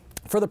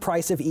 for the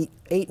price of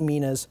 8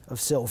 minas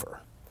of silver.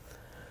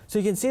 So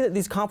you can see that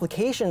these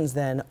complications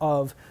then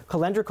of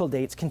calendrical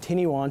dates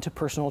continue on to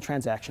personal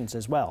transactions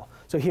as well.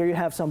 So here you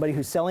have somebody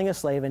who's selling a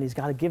slave and he's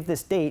got to give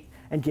this date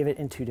and give it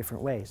in 2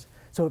 different ways.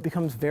 So it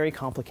becomes very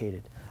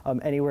complicated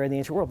anywhere in the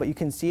ancient world. But you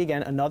can see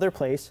again another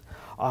place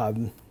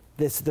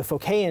the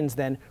Phocaeans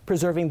then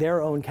preserving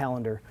their own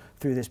calendar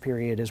through this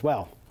period as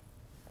well.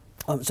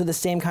 So the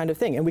same kind of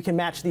thing. And we can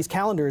match these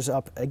calendars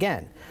up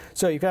again.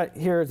 So you've got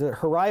here the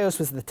Herios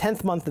was the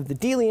 10th month of the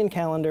Delian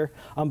calendar,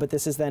 but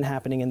this is then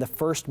happening in the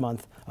 1st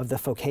month of the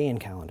Phocaean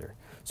calendar.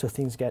 So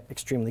things get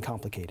extremely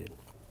complicated.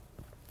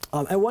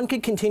 And one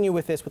could continue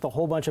with this with a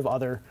whole bunch of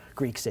other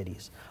Greek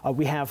cities.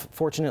 We have,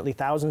 fortunately,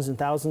 thousands and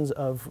thousands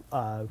of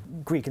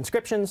Greek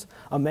inscriptions,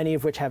 many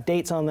of which have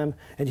dates on them,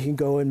 and you can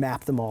go and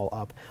map them all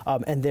up,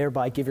 and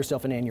thereby give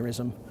yourself an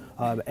aneurysm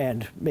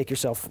and make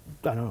yourself,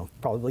 I don't know,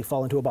 probably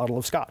fall into a bottle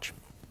of scotch.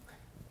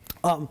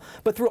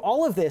 But through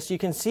all of this, you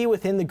can see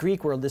within the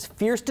Greek world this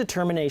fierce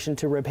determination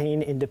to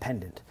remain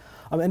independent.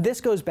 And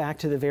this goes back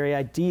to the very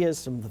ideas,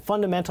 some of the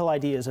fundamental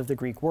ideas of the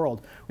Greek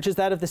world, which is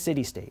that of the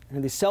city-state,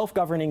 and these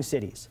self-governing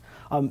cities.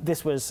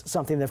 This was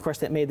something, that, of course,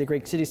 that made the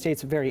Greek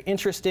city-states very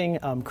interesting,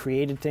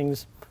 created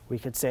things, we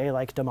could say,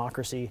 like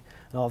democracy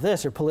and all of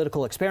this, or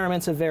political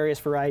experiments of various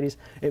varieties.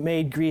 It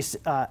made Greece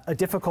a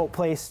difficult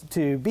place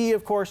to be,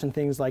 of course, and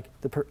things like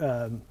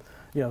the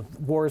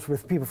wars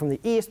with people from the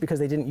east because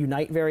they didn't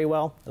unite very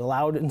well. It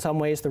allowed, in some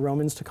ways, the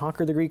Romans to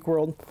conquer the Greek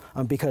world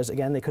because,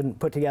 again, they couldn't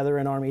put together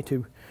an army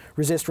to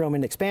resist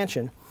Roman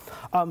expansion.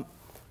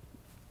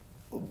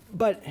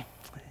 But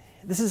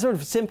this is sort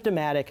of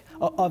symptomatic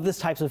of this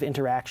types of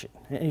interaction.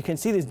 And you can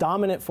see these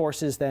dominant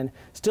forces then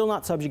still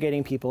not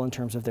subjugating people in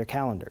terms of their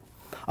calendar.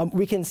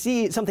 We can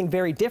see something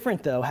very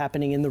different, though,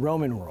 happening in the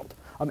Roman world.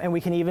 And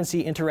we can even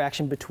see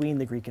interaction between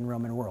the Greek and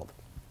Roman world.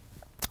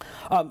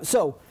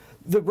 So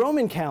the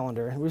Roman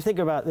calendar, we think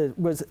about it,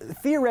 was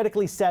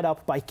theoretically set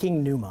up by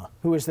King Numa,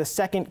 who was the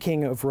 2nd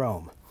king of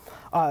Rome.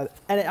 And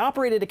it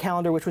operated a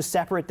calendar which was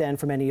separate then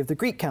from any of the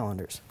Greek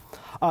calendars.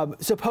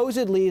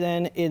 Supposedly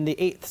then in the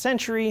 8th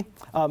century,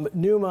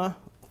 Numa,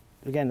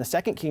 again the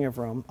 2nd king of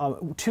Rome,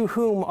 to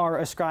whom are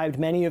ascribed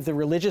many of the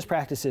religious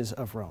practices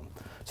of Rome.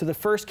 So the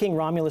first king,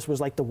 Romulus, was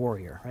like the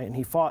warrior, right? And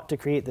he fought to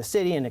create the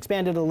city and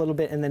expanded a little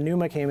bit. And then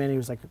Numa came in and he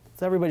was like,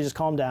 everybody just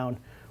calm down.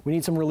 We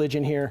need some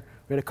religion here.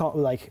 We're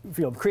going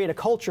to create a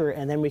culture,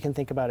 and then we can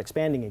think about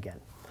expanding again.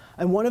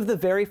 And one of the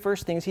very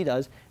first things he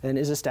does then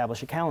is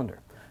establish a calendar.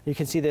 You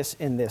can see this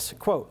in this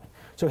quote.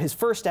 So his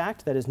first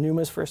act, that is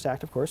Numa's first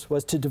act, of course,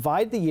 was to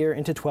divide the year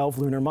into 12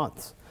 lunar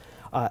months.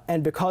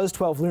 And because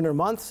 12 lunar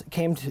months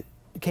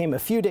came a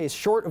few days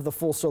short of the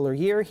full solar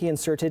year, he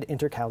inserted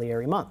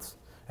intercalary months.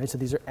 Right? So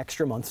these are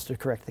extra months to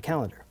correct the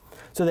calendar.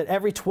 So that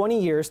every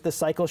 20 years, the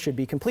cycle should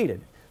be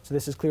completed. So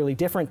this is clearly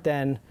different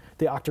than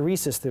the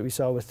octaresis that we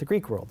saw with the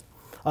Greek world.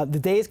 The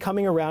days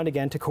coming around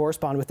again to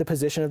correspond with the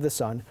position of the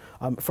sun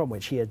from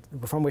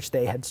which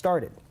they had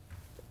started.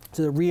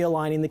 So they're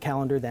realigning the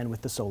calendar then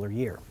with the solar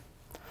year.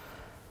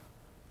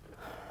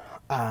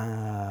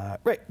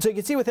 Right, so you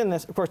can see within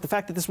this, of course, the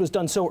fact that this was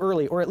done so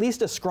early, or at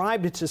least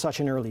ascribed to such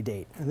an early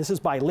date. And this is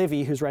by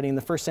Livy, who's writing in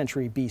the 1st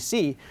century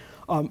BC,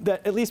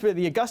 that at least by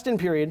the Augustan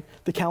period,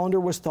 the calendar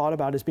was thought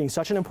about as being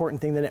such an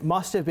important thing that it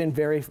must have been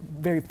very,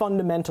 very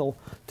fundamental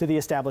to the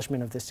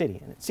establishment of the city.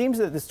 And it seems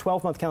that this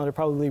 12-month calendar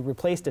probably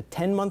replaced a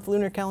 10-month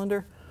lunar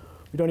calendar.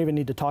 We don't even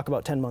need to talk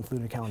about 10-month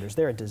lunar calendars.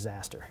 They're a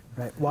disaster,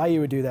 right? Why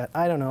you would do that,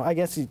 I don't know. I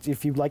guess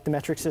if you like the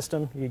metric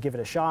system, you give it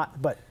a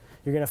shot, but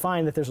you're going to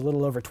find that there's a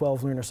little over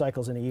 12 lunar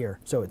cycles in a year,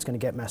 so it's going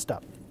to get messed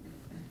up.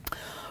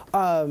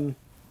 And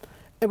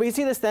we can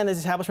see this then as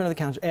establishment of the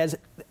calendar,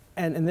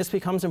 and this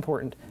becomes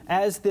important,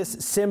 as this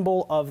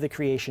symbol of the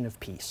creation of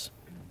peace.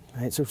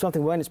 Right? So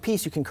something, when it's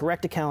peace, you can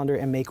correct a calendar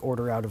and make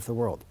order out of the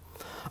world.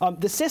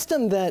 The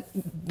system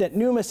that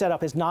Numa set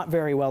up is not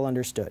very well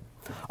understood.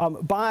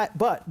 But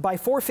by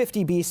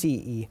 450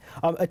 BCE,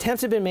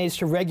 attempts have been made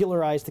to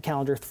regularize the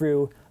calendar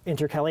through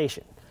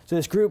intercalation. So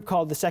this group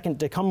called the second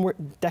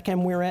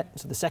decemvirate,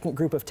 so the second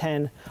group of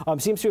 10,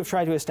 seems to have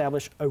tried to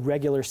establish a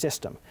regular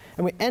system.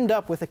 And we end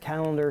up with a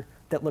calendar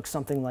that looks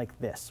something like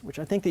this, which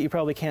I think that you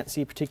probably can't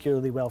see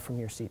particularly well from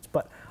your seats,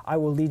 but I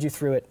will lead you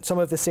through it, some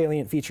of the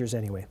salient features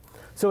anyway.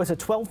 So it's a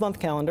 12-month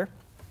calendar,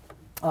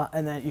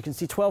 and then you can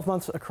see 12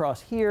 months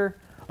across here,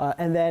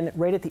 and then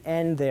right at the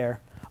end there,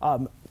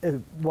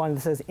 one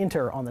that says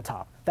inter on the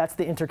top. That's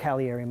the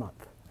intercalary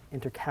month.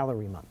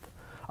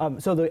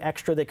 So the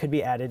extra that could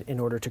be added in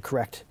order to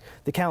correct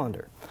the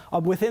calendar.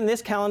 Within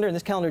this calendar, and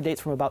this calendar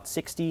dates from about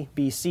 60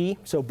 BC,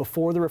 so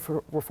before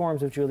the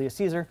reforms of Julius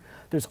Caesar,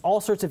 there's all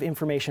sorts of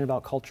information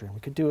about culture. We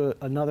could do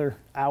another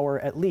hour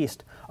at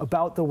least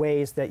about the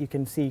ways that you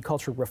can see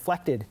culture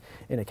reflected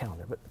in a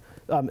calendar. But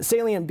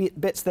salient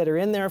bits that are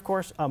in there, of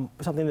course,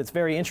 something that's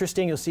very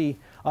interesting, you'll see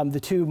the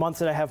 2 months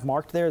that I have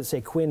marked there that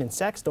say quin and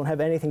sex don't have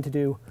anything to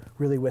do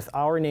really with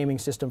our naming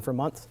system for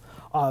months.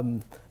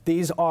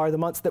 These are the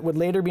months that would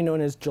later be known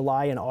as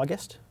July and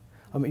August.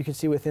 You can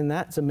see within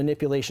that, it's a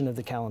manipulation of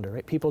the calendar,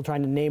 right? People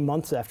trying to name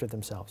months after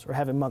themselves, or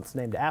having months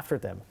named after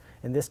them,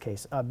 in this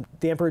case.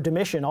 The Emperor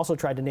Domitian also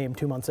tried to name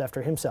 2 months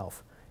after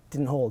himself.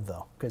 Didn't hold,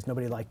 though, because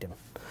nobody liked him.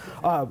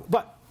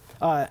 But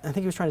I think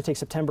he was trying to take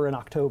September and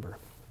October.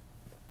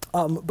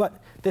 But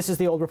this is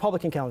the old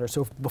Republican calendar,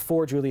 so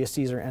before Julius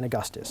Caesar and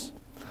Augustus.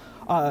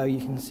 You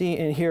can see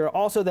in here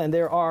also then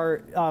there are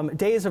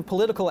days of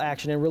political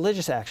action and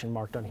religious action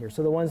marked on here.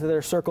 So the ones that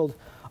are circled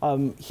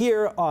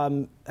here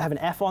have an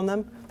F on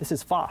them. This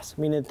is Phos,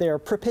 meaning they are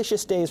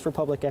propitious days for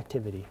public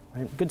activity.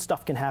 Right? Good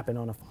stuff can happen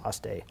on a Phos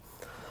day.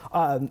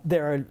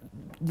 There are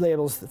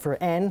labels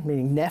for N,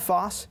 meaning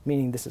Nephos,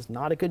 meaning this is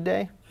not a good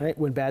day. Right?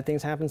 When bad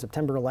things happen,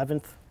 September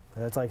 11th.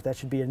 That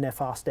should be a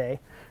Nephos day,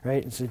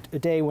 right? It's a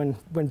day when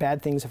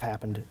bad things have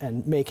happened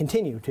and may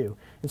continue to,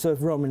 instead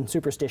of Roman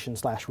superstition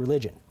 /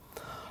 religion.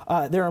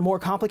 There are more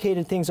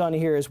complicated things on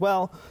here as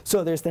well.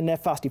 So there's the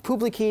Nefasti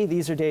Publici.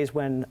 These are days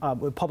when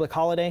public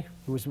holiday.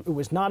 It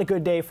was not a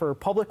good day for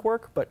public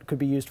work, but could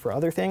be used for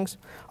other things.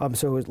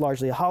 So it was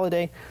largely a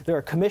holiday. There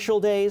are comitial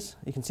days.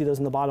 You can see those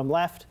in the bottom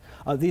left.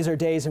 These are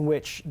days in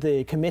which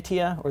the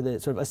comitia, or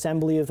the sort of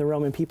assembly of the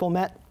Roman people,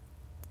 met,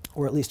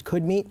 or at least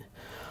could meet.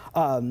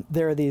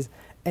 There are these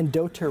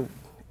endoterkici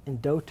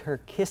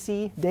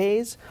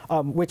days,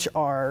 which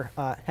are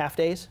half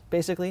days,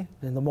 basically.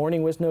 And the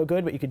morning was no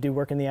good, but you could do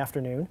work in the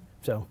afternoon.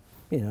 So,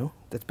 you know,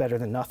 that's better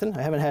than nothing.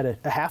 I haven't had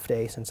a half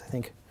day since I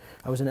think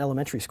I was in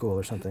elementary school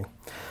or something.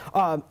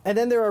 And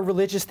then there are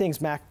religious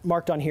things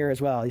marked on here as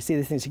well. You see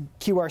the things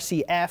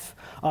QRCF.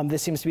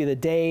 This seems to be the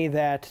day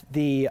that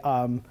the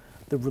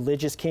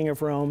religious king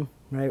of Rome,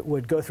 right,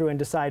 would go through and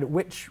decide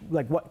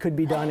what could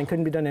be done and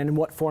couldn't be done, and in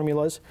what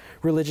formulas,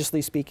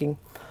 religiously speaking.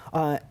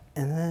 And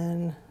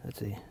then, let's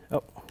see.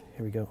 Oh,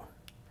 here we go.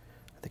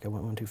 I think I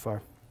went one too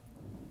far.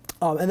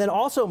 And then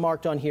also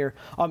marked on here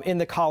in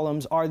the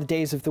columns are the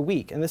days of the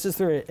week. And this is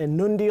through a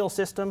nundial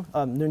system.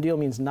 Nundial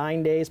means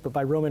 9 days, but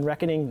by Roman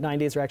reckoning, 9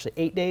 days are actually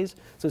 8 days.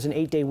 So it's an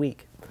 8-day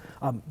week.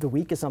 The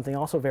week is something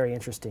also very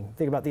interesting.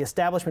 Think about the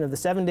establishment of the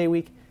 7-day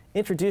week,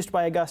 introduced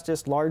by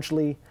Augustus,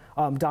 largely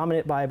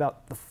dominant by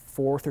about the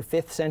 4th or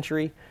 5th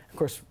century. Of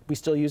course, we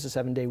still use a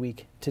 7-day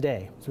week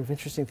today. Sort of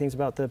interesting things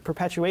about the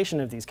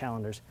perpetuation of these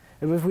calendars.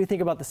 And if we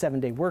think about the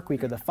 7-day work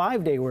week or the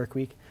 5-day work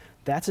week,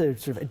 That's a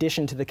sort of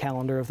addition to the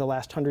calendar of the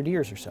last 100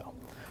 years or so.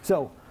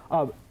 So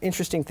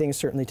interesting things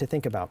certainly to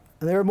think about.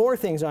 And there are more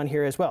things on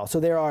here as well. So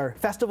there are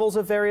festivals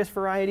of various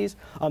varieties.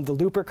 The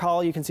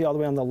Lupercal, you can see all the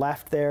way on the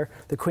left there,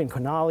 the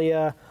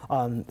Quinquennalia,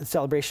 the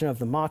celebration of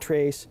the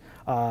Matres,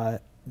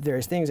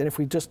 various things. And if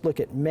we just look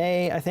at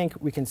May, I think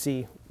we can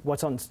see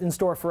what's in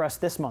store for us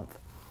this month.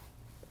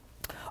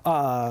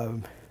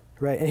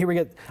 Right, and here we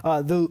get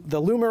the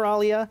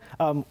Lumeralia,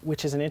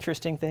 which is an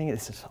interesting thing.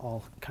 This is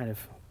all kind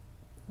of,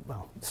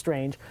 well,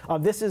 strange.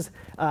 This is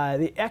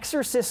the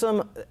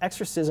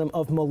exorcism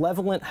of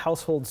malevolent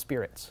household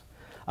spirits.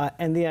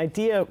 And the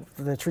idea,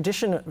 the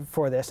tradition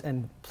for this,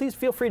 and please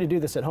feel free to do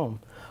this at home,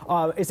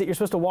 is that you're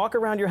supposed to walk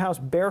around your house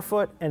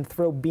barefoot and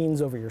throw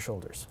beans over your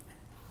shoulders.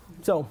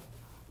 So,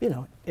 you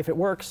know, if it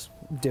works,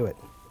 do it.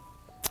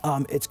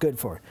 It's good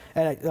for.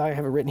 And I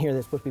have it written here that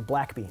it's supposed to be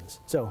black beans.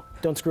 So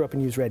don't screw up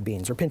and use red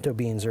beans or pinto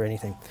beans or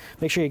anything.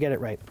 Make sure you get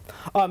it right.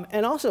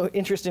 And also,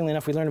 interestingly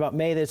enough, we learned about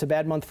May that it's a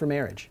bad month for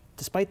marriage,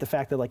 despite the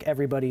fact that like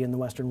everybody in the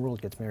Western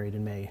world gets married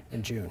in May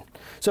and June.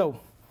 So,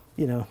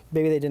 you know,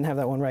 maybe they didn't have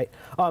that one right.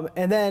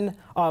 And then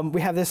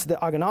we have this, the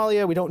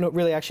Aganalia. We don't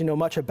really actually know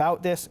much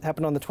about this. It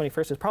happened on the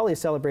 21st. It's probably a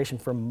celebration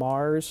for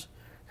Mars,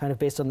 kind of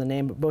based on the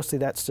name, but mostly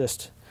that's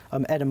just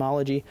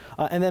etymology.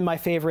 And then my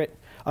favorite,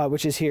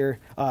 which is here,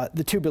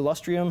 the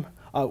Tubilustrium,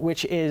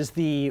 which is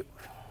the,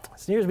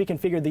 as near as we can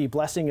figure, the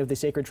blessing of the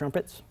sacred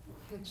trumpets.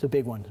 It's a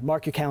big one.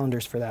 Mark your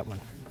calendars for that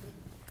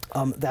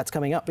one. That's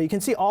coming up. But you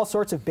can see all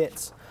sorts of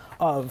bits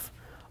of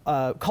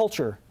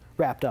culture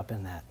wrapped up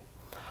in that.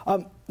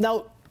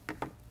 Now,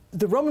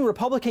 the Roman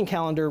Republican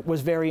calendar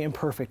was very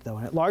imperfect, though,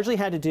 and it largely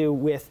had to do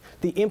with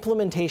the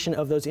implementation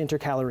of those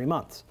intercalary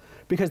months.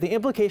 Because the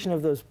implication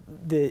of those,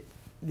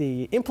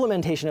 the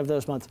implementation of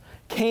those months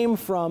came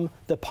from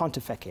the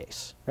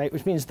pontifices, right,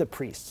 which means the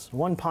priests.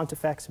 One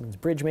pontifex means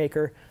bridge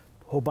maker,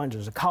 a whole bunch.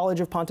 There's a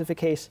college of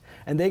pontifices,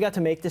 and they got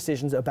to make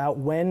decisions about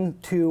when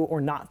to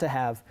or not to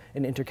have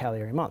an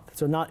intercalary month.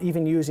 So not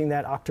even using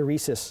that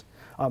octeresis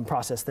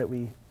process that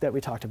we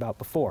talked about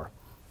before.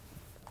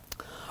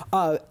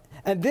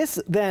 And this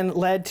then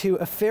led to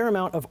a fair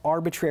amount of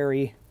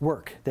arbitrary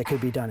work that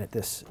could be done at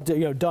this,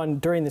 done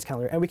during this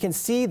calendar. And we can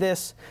see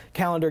this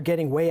calendar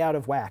getting way out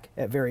of whack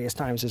at various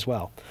times as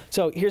well.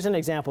 So here's an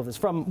example of this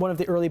from one of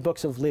the early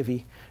books of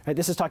Livy. Right,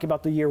 this is talking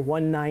about the year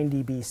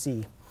 190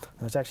 BC.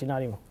 It's actually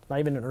not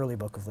even an early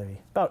book of Livy.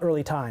 About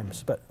early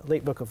times, but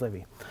late book of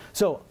Livy.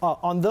 So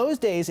on those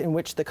days in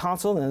which the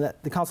consul, and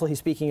the consul he's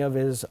speaking of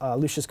is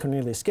Lucius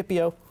Cornelius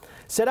Scipio,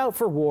 set out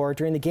for war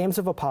during the games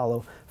of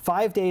Apollo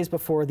 5 days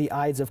before the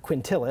Ides of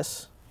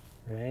Quintilis,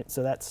 right?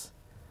 So that's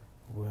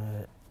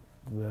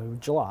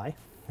July.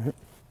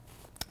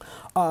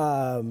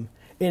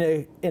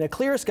 In a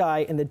clear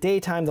sky, in the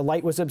daytime, the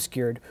light was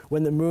obscured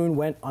when the moon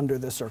went under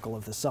the circle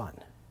of the sun.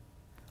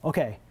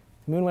 Okay,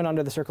 the moon went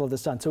under the circle of the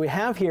sun. So we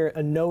have here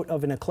a note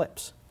of an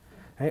eclipse.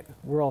 Right?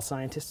 We're all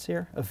scientists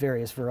here of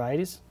various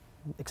varieties,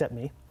 except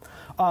me.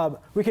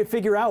 We could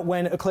figure out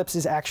when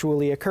eclipses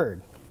actually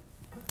occurred.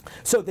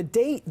 So the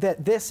date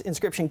that this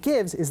inscription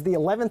gives is the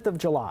 11th of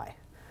July,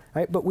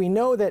 right? But we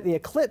know that the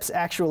eclipse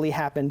actually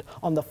happened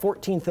on the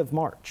 14th of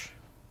March.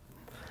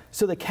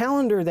 So the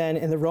calendar then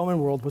in the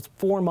Roman world was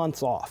 4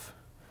 months off,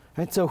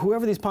 right? So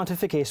whoever these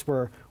pontifices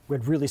were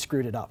had really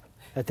screwed it up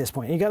at this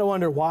point. And you got to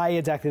wonder why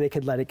exactly they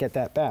could let it get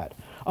that bad.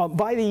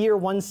 By the year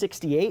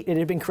 168, it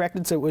had been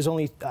corrected, so it was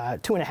only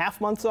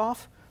 2.5 months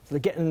off. So they're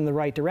getting in the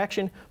right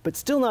direction, but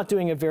still not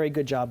doing a very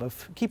good job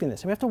of keeping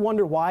this. And we have to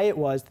wonder why it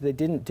was that they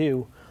didn't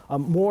do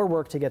more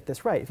work to get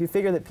this right. If you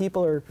figure that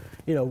people are,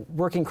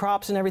 working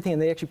crops and everything,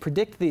 and they actually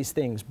predict these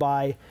things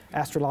by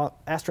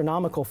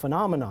astronomical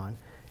phenomenon,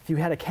 if you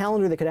had a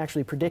calendar that could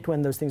actually predict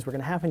when those things were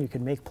going to happen, you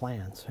could make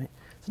plans. Right?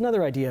 It's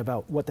another idea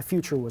about what the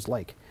future was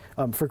like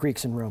for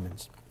Greeks and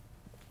Romans.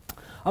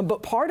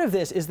 But part of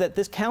this is that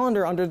this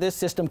calendar under this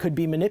system could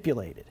be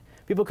manipulated.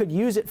 People could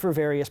use it for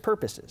various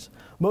purposes.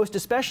 Most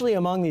especially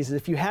among these is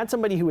if you had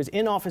somebody who was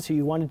in office who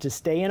you wanted to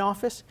stay in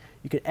office,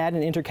 you could add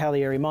an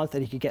intercalary month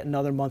and you could get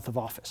another month of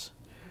office.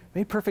 It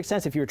made perfect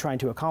sense if you were trying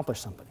to accomplish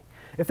something.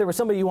 If there was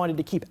somebody you wanted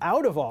to keep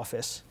out of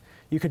office,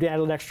 you could add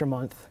an extra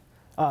month,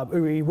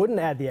 or you wouldn't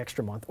add the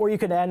extra month. Or you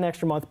could add an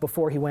extra month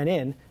before he went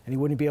in, and he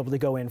wouldn't be able to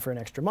go in for an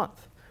extra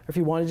month. Or if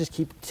you wanted to just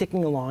keep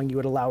ticking along, you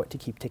would allow it to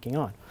keep ticking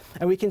on.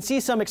 And we can see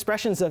some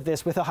expressions of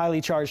this with a highly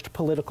charged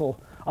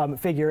political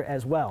figure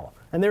as well.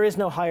 And there is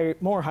no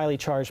more highly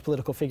charged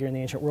political figure in the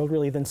ancient world,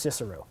 really, than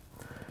Cicero.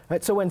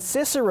 Right, so when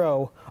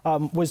Cicero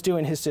was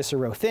doing his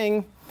Cicero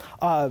thing,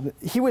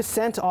 he was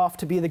sent off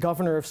to be the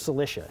governor of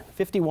Cilicia,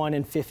 51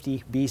 and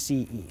 50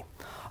 BCE.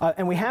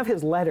 And we have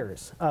his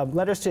letters,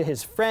 letters to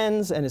his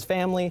friends and his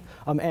family,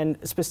 and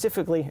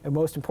specifically, and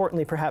most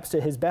importantly, perhaps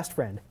to his best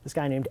friend, this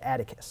guy named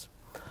Atticus.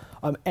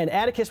 And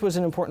Atticus was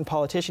an important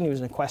politician. He was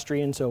an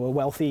equestrian, so a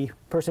wealthy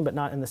person, but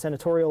not in the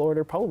senatorial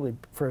order, probably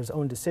for his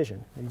own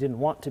decision. He didn't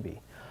want to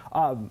be.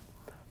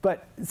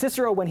 But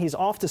Cicero, when he's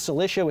off to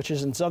Cilicia, which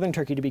is in southern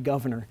Turkey, to be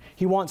governor,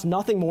 he wants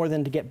nothing more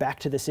than to get back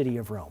to the city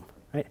of Rome.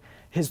 right?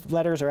 His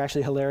letters are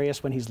actually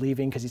hilarious when he's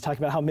leaving because he's talking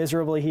about how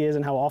miserable he is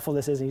and how awful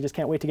this is, and he just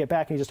can't wait to get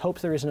back, and he just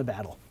hopes there isn't a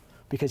battle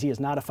because he is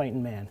not a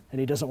fighting man and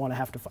he doesn't want to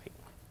have to fight.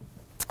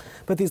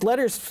 But these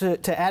letters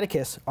to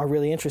Atticus are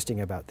really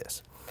interesting about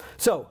this.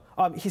 So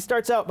he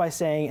starts out by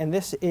saying, and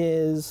this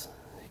is,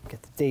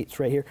 get the dates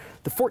right here,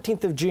 the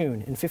 14th of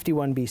June in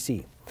 51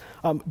 BC.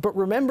 But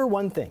remember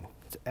one thing,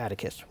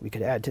 Atticus, we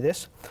could add to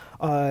this.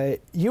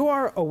 You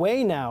are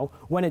away now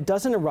when it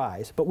doesn't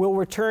arise, but will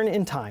return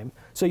in time,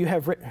 so you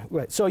have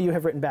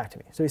written back to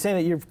me. So he's saying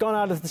that you've gone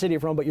out of the city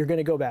of Rome, but you're going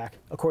to go back,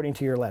 according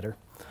to your letter.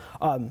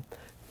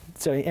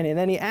 And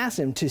then he asks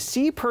him to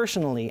see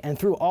personally and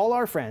through all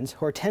our friends,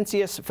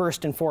 Hortensius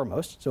first and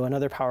foremost, so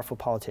another powerful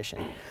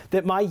politician,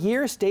 that my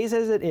year stays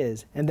as it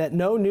is and that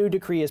no new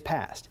decree is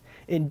passed.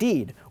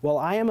 Indeed, while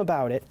I am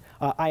about it,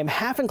 I am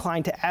half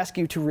inclined to ask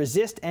you to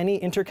resist any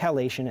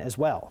intercalation as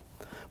well.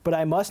 But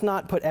I must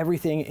not put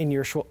everything in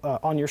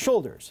on your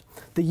shoulders.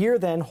 The year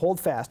then hold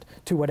fast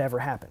to whatever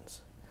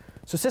happens.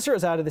 So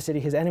Cicero's out of the city.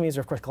 His enemies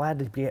are, of course, glad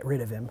to get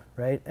rid of him,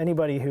 right?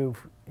 Anybody who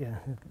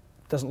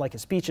doesn't like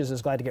his speeches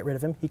is glad to get rid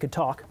of him. He could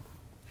talk.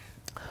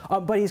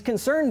 But he's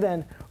concerned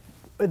then,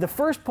 the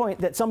first point,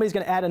 that somebody's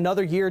going to add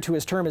another year to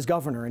his term as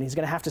governor, and he's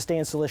going to have to stay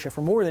in Cilicia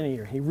for more than a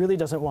year. He really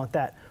doesn't want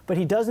that. But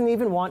he doesn't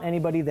even want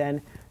anybody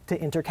then to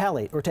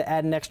intercalate or to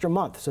add an extra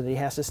month so that he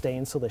has to stay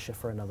in Cilicia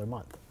for another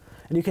month.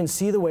 And you can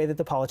see the way that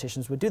the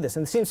politicians would do this.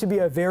 And it seems to be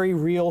a very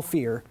real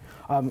fear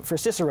for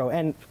Cicero.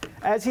 And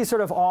as he's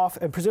sort of off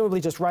and presumably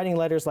just writing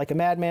letters like a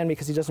madman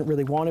because he doesn't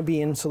really want to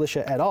be in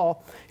Cilicia at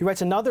all, he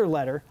writes another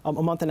letter a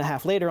month and a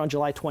half later on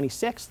July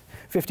 26th,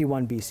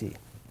 51 BC.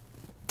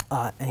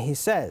 And he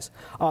says,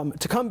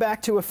 to come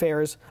back to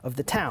affairs of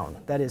the town,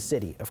 that is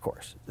city, of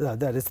course,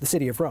 that is the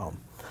city of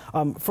Rome.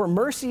 For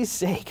mercy's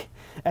sake,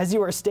 as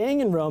you are staying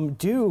in Rome,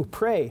 do,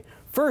 pray,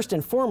 first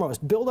and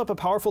foremost, build up a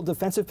powerful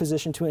defensive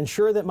position to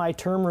ensure that my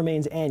term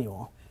remains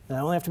annual. And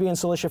I only have to be in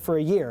Cilicia for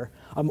a year,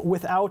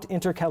 without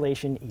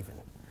intercalation even.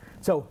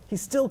 So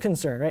he's still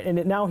concerned, right?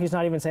 And now he's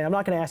not even saying, I'm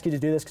not going to ask you to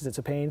do this because it's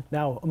a pain.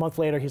 Now, a month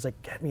later, he's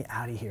like, get me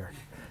out of here.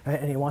 Right?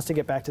 And he wants to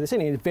get back to the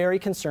city. He's very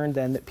concerned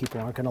then that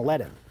people aren't going to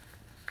let him.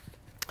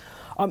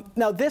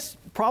 Now, this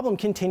problem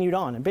continued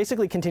on, and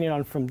basically continued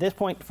on from this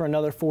point for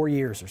another 4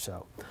 years or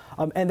so.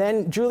 And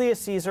then Julius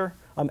Caesar,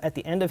 at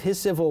the end of his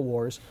civil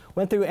wars,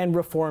 went through and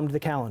reformed the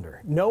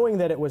calendar, knowing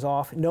that it was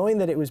off, knowing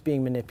that it was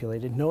being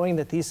manipulated, knowing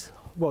that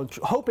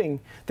hoping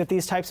that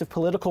these types of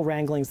political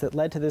wranglings that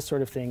led to this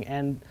sort of thing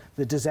and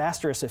the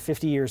disastrous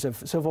 50 years of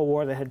civil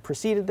war that had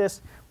preceded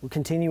this were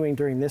continuing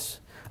during this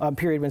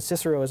period when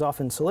Cicero was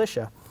off in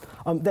Cilicia,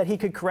 that he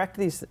could correct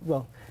these,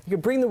 he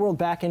could bring the world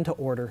back into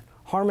order,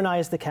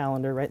 harmonize the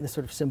calendar, right, the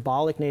sort of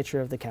symbolic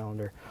nature of the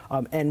calendar,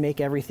 and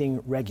make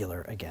everything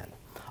regular again.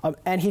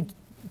 And he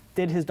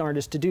did his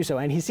darndest to do so.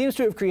 And he seems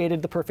to have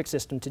created the perfect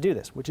system to do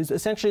this, which is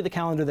essentially the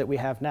calendar that we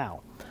have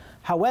now.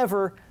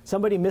 However,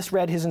 somebody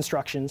misread his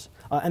instructions,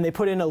 and they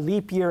put in a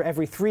leap year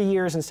every 3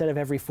 years instead of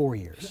every 4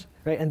 years.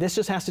 Right? And this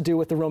just has to do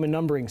with the Roman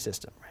numbering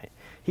system. Right?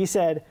 He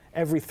said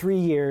every 3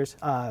 years,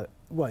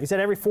 he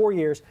said every 4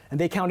 years, and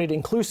they counted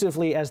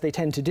inclusively as they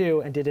tend to do,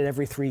 and did it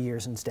every 3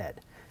 years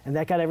instead. And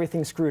that got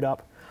everything screwed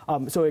up.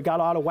 So it got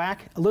out of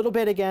whack a little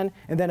bit again,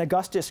 and then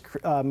Augustus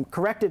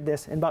corrected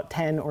this in about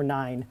 10 or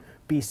 9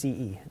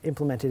 BCE,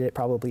 implemented it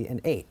probably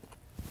in 8.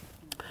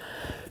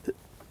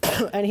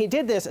 And he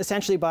did this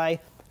essentially by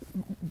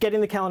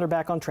getting the calendar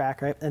back on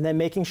track, right, and then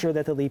making sure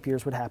that the leap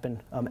years would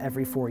happen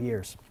every 4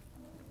 years.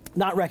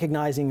 Not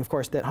recognizing, of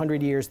course, that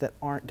 100 years that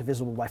aren't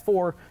divisible by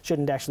 4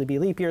 shouldn't actually be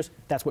leap years.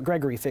 That's what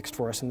Gregory fixed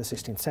for us in the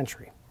 16th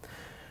century.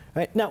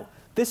 Right? Now,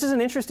 this is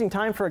an interesting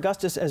time for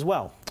Augustus as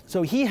well.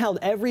 So he held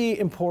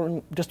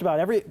just about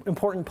every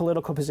important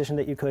political position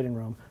that you could in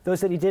Rome.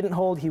 Those that he didn't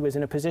hold, he was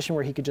in a position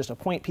where he could just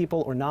appoint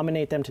people or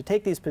nominate them to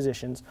take these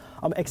positions,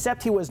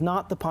 except he was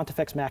not the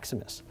Pontifex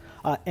Maximus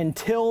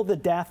until the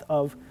death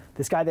of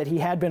this guy that he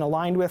had been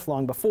aligned with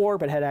long before,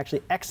 but had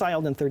actually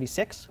exiled in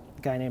 36,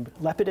 a guy named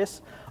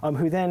Lepidus,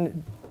 who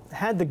then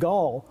had the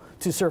gall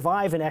to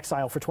survive in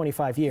exile for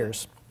 25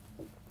 years,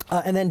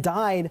 and then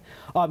died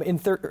in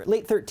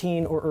late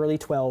 13 or early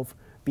 12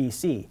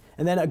 BC.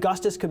 And then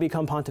Augustus could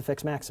become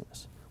Pontifex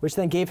Maximus, which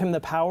then gave him the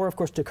power, of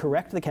course, to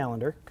correct the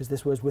calendar, because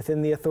this was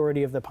within the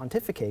authority of the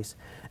pontificates,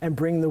 and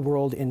bring the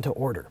world into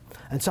order,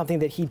 and something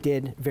that he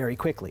did very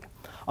quickly.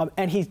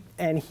 And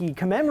he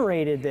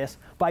commemorated this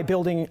by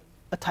building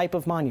a type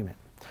of monument.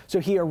 So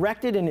he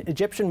erected an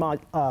Egyptian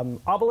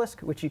obelisk,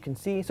 which you can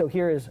see. So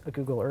here is a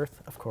Google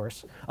Earth, of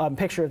course,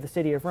 picture of the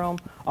city of Rome.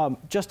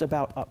 Just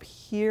about up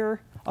here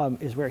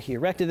is where he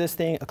erected this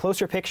thing. A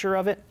closer picture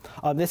of it.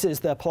 This is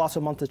the Palazzo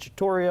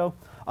Montecitorio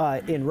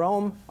in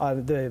Rome.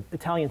 The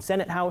Italian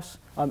Senate House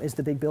is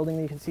the big building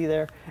that you can see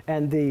there.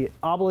 And the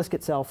obelisk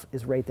itself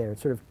is right there.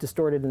 It's sort of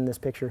distorted in this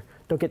picture.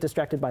 Don't get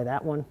distracted by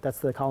that one. That's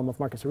the column of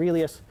Marcus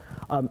Aurelius.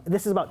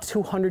 This is about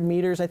 200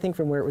 meters, I think,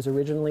 from where it was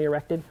originally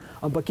erected,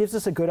 but gives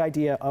us a good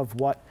idea of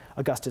what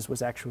Augustus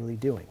was actually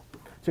doing.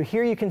 So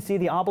here you can see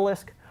the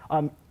obelisk,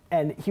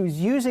 and he was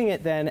using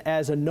it then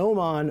as a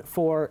gnomon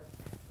for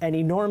an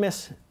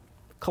enormous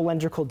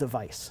calendrical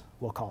device,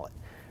 we'll call it.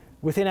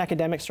 Within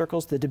academic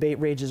circles, the debate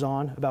rages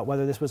on about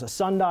whether this was a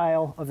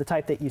sundial of the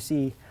type that you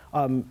see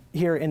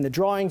here in the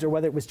drawings, or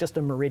whether it was just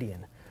a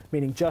meridian,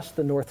 meaning just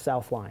the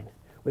north-south line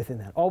within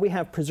that. All we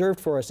have preserved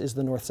for us is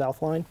the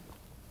north-south line.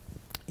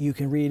 You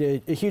can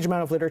read a huge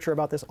amount of literature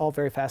about this, all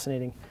very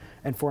fascinating,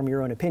 and form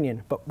your own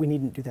opinion, but we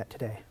needn't do that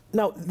today.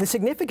 Now, the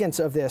significance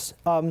of this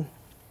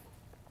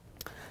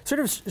sort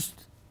of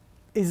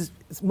is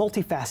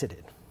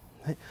multifaceted.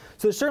 Right?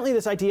 So there's certainly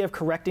this idea of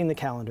correcting the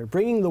calendar,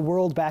 bringing the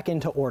world back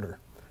into order,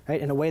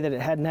 right, in a way that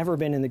it had never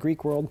been in the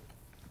Greek world,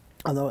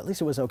 although at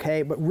least it was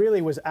okay, but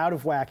really was out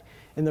of whack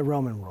in the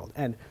Roman world.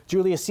 And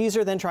Julius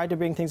Caesar then tried to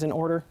bring things in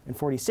order in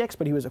 46,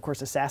 but he was, of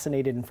course,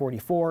 assassinated in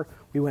 44.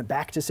 We went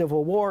back to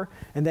civil war,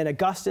 and then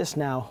Augustus,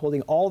 now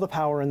holding all the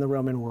power in the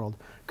Roman world,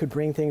 could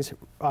bring things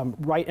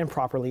right and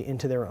properly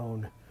into their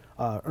own,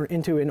 or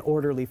into an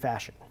orderly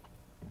fashion.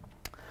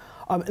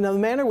 Now, the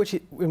manner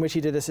in which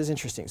he did this is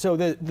interesting. So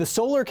the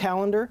solar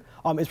calendar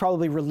is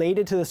probably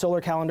related to the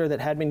solar calendar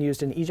that had been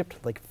used in Egypt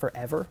like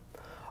forever.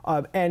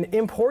 And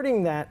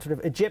importing that sort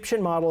of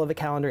Egyptian model of a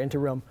calendar into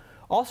Rome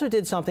also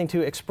did something to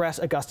express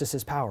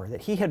Augustus's power,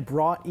 that he had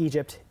brought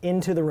Egypt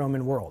into the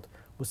Roman world.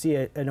 We'll see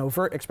an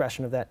overt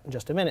expression of that in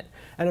just a minute.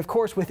 And of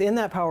course, within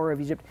that power of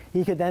Egypt,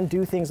 he could then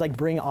do things like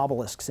bring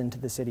obelisks into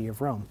the city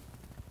of Rome.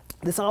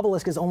 This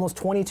obelisk is almost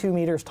 22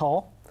 meters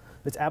tall.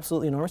 It's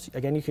absolutely enormous.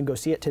 Again, you can go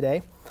see it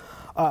today.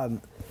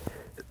 And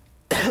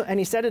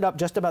he set it up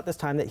just about this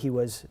time that he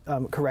was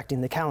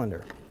correcting the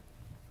calendar.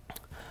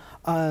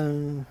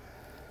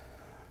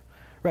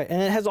 Right,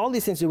 and it has all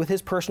these things to do with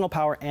his personal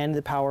power and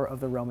the power of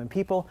the Roman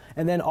people,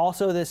 and then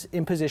also this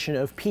imposition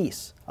of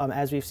peace,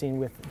 as we've seen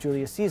with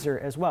Julius Caesar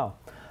as well.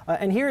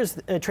 And here's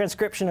a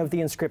transcription of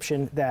the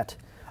inscription that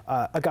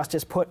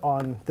Augustus put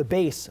on the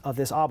base of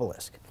this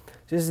obelisk.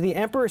 So this is the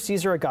Emperor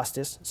Caesar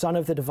Augustus, son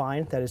of the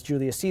divine, that is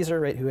Julius Caesar,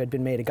 right, who had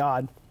been made a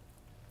god.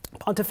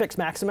 Pontifex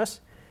Maximus.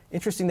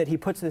 Interesting that he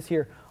puts this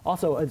here,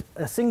 also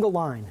a single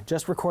line,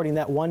 just recording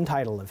that one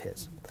title of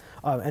his.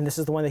 And this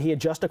is the one that he had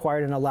just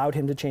acquired and allowed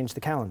him to change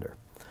the calendar.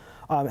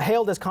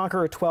 Hailed as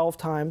conqueror 12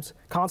 times,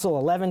 consul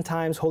 11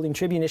 times, holding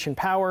tribunician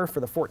power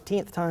for the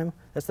 14th time.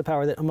 That's the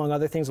power that, among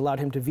other things, allowed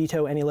him to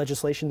veto any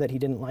legislation that he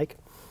didn't like.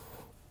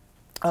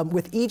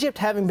 With Egypt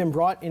having been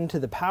brought into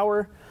the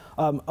power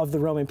of the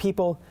Roman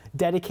people,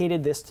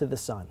 dedicated this to the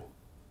sun.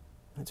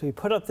 And so he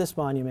put up this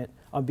monument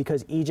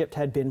because Egypt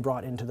had been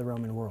brought into the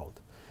Roman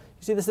world.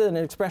 You see, this is an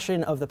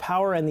expression of the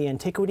power and the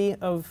antiquity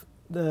of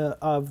the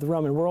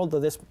Roman world, though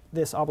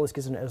this obelisk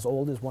isn't as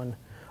old as one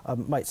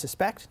might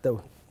suspect,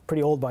 though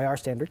pretty old by our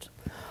standards.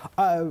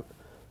 But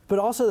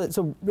also,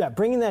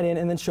 bringing that in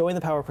and then showing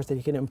the power, of course, that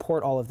he can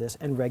import all of this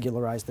and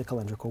regularize the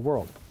calendrical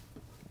world.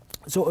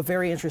 So a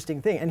very interesting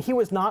thing. And he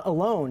was not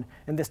alone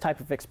in this type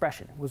of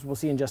expression, as we'll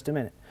see in just a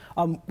minute.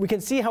 We can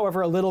see,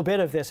 however, a little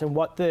bit of this and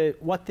what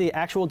the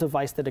actual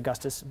device that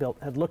Augustus built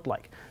had looked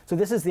like. So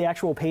this is the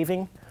actual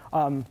paving.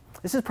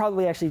 This is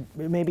probably actually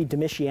maybe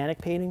Domitianic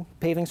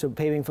paving, so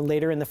paving from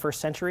later in the 1st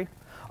century.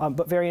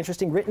 But very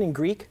interesting, written in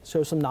Greek,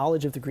 so some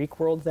knowledge of the Greek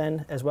world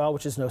then as well,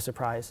 which is no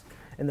surprise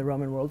in the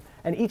Roman world.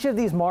 And each of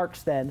these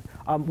marks then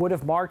would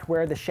have marked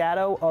where the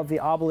shadow of the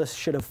obelisk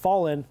should have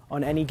fallen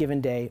on any given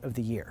day of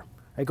the year.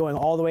 Right, going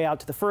all the way out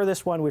to the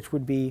furthest one, which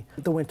would be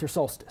the winter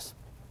solstice.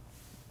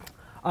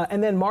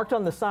 And then marked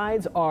on the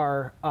sides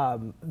are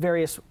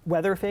various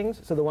weather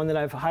things. So the one that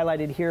I've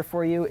highlighted here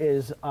for you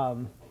is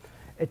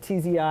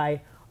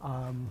Etesii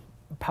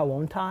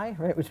Pauontai,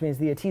 right, which means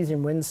the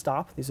Etesian winds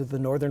stop. These are the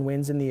northern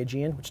winds in the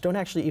Aegean, which don't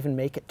actually even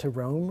make it to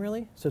Rome,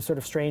 really. So it's sort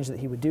of strange that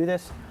he would do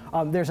this.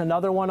 There's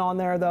another one on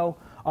there, though,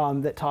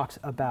 that talks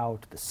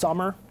about the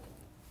summer.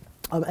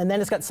 And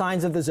then it's got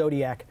signs of the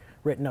zodiac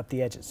written up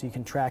the edges, so you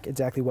can track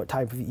exactly what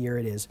type of year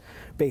it is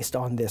based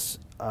on this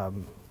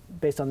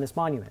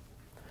monument.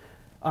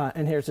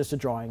 And here's just a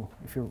drawing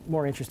if you're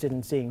more interested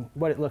in seeing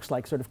what it looks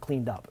like sort of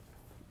cleaned up.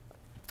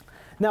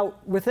 Now,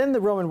 within the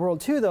Roman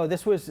world too, though,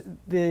 this was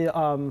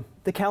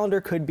the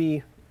calendar could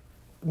be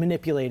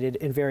manipulated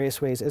in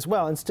various ways as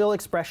well, and still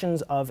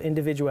expressions of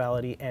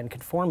individuality and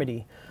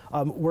conformity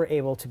were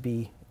able to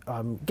be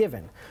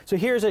given. So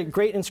here's a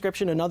great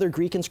inscription, another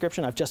Greek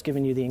inscription. I've just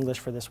given you the English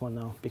for this one,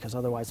 though, because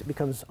otherwise it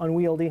becomes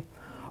unwieldy,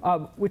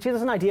 which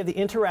is an idea of the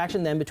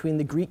interaction then between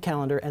the Greek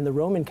calendar and the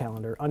Roman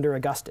calendar under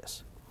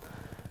Augustus.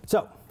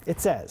 So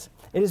it says,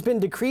 "It has been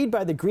decreed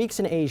by the Greeks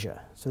in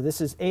Asia," so this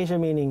is Asia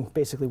meaning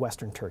basically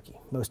Western Turkey,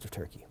 most of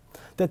Turkey,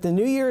 "that the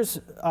New Year's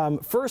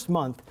first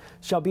month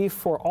shall be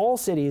for all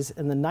cities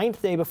in the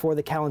 9th day before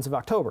the calends of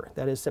October,"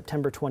 that is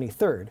September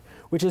 23rd,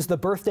 "which is the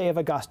birthday of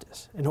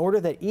Augustus, in order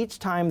that each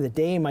time the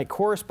day might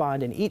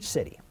correspond in each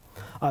city.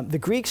 The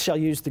Greeks shall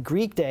use the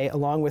Greek day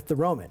along with the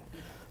Roman.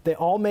 They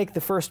all make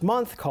the first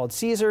month called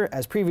Caesar,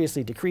 as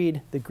previously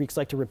decreed." The Greeks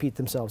like to repeat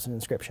themselves in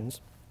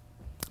inscriptions.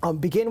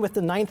 "Begin with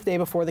the 9th day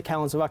before the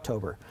calends of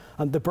October,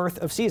 the birth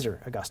of Caesar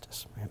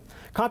Augustus.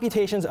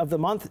 Computations of the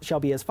month shall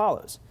be as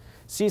follows.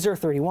 Caesar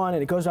 31,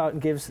 and it goes out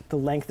and gives the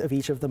length of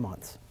each of the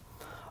months.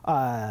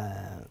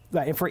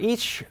 Right, and for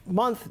each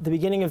month, the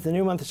beginning of the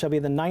new month shall be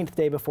the 9th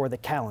day before the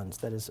calends,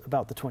 that is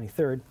about the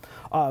 23rd.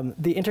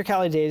 The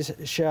intercalated days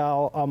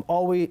shall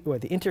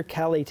the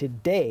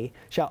intercalated day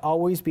shall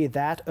always be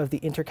that of the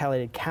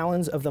intercalated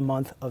calends of the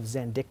month of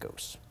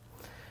Zandikos.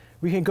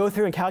 We can go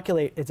through and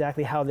calculate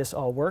exactly how this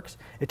all works.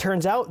 It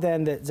turns out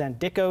then that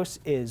Zandikos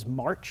is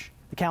March.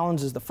 The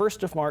calends is the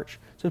 1st of March,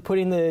 so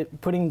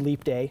putting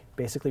leap day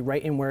basically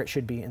right in where it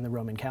should be in the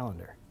Roman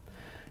calendar.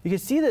 You can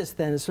see this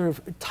then as sort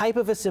of type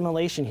of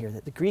assimilation here,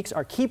 that the Greeks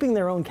are keeping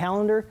their own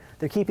calendar,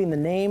 they're keeping the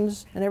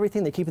names and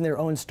everything, they're keeping their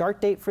own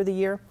start date for the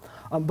year,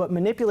 but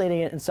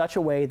manipulating it in such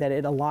a way that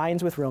it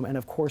aligns with Rome and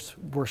of course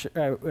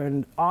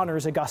and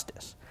honors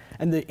Augustus.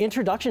 And the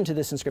introduction to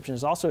this inscription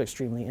is also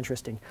extremely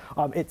interesting.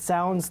 It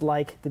sounds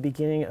like the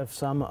beginning of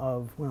some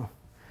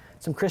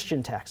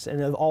Christian texts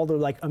and of all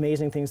the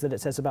amazing things that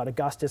it says about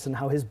Augustus and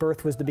how his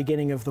birth was the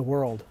beginning of the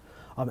world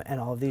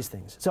and all of these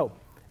things. So,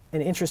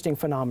 an interesting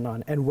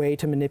phenomenon and way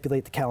to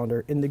manipulate the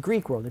calendar in the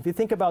Greek world. If you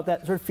think about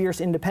that sort of fierce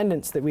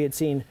independence that we had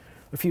seen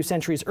a few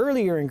centuries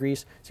earlier in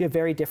Greece, see a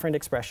very different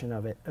expression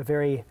of it, a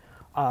very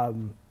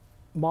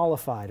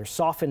mollified or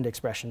softened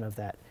expression of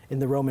that in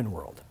the Roman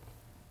world.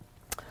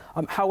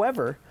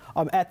 However,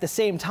 at the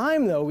same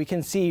time, though, we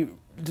can see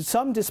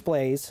some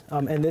displays,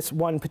 and this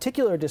one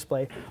particular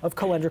display, of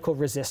calendrical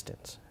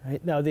resistance.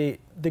 Right? Now, the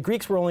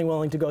Greeks were only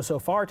willing to go so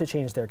far to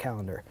change their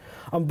calendar.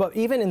 But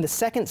even in the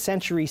 2nd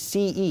century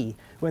CE,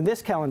 when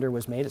this calendar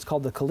was made, it's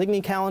called the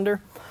Coligny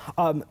calendar,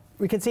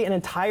 we can see an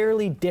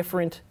entirely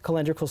different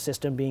calendrical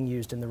system being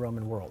used in the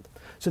Roman world.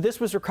 So this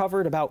was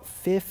recovered about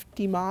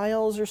 50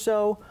 miles or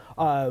so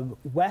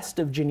west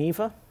of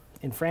Geneva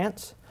in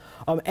France.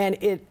 And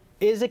it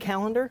is a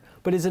calendar,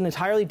 but is an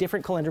entirely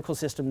different calendrical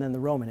system than the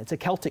Roman. It's a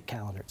Celtic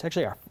calendar. It's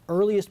actually our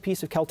earliest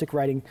piece of Celtic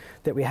writing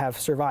that we have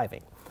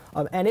surviving.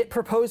 And it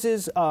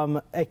proposes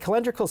a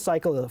calendrical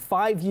cycle, a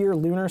 5-year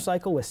lunar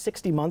cycle with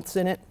 60 months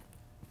in it,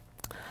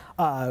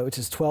 which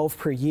is 12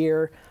 per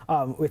year,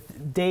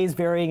 with days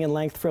varying in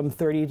length from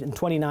 30 to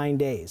 29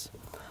 days.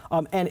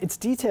 And its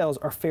details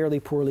are fairly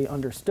poorly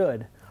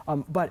understood,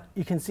 but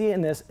you can see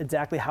in this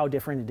exactly how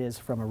different it is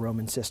from a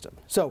Roman system.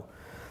 So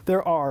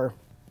there are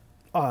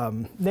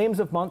names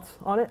of months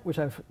on it, which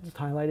I've just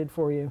highlighted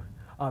for you,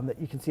 that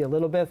you can see a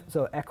little bit.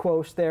 So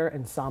Equos there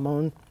and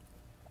Samon.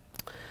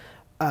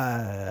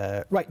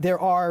 Right, there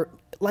are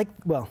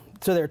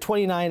so there are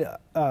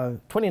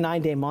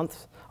 29-day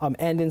months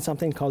end in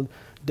something called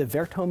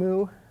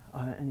Divertomu,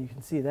 and you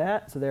can see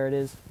that. So there it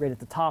is, right at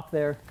the top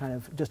there, kind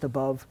of just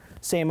above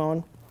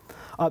Samon.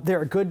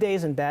 There are good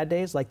days and bad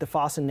days, like the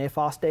Phos and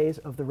Nephos days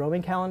of the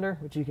Roman calendar,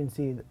 which you can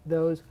see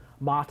those,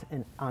 Mot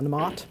and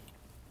Anmot.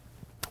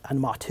 And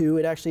Matu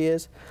it actually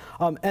is.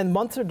 And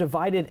months are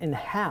divided in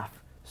half,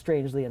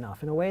 strangely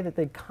enough, in a way that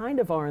they kind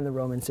of are in the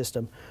Roman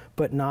system,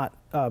 but not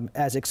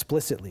as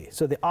explicitly.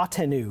 So the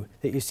Atenu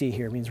that you see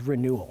here means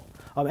renewal.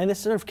 And this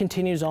sort of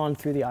continues on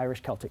through the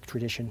Irish Celtic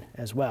tradition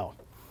as well.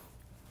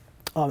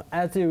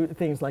 As do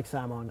things like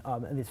Samhain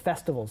and these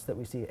festivals that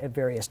we see at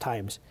various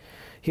times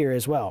here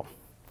as well.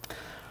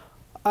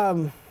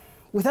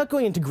 Without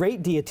going into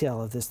great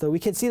detail of this, though, we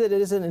can see that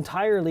it is an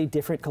entirely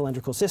different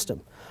calendrical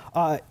system.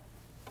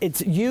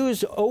 It's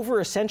used over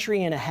a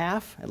century and a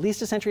half, at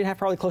least a century and a half,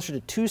 probably closer to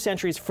 2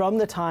 centuries from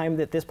the time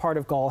that this part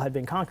of Gaul had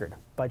been conquered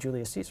by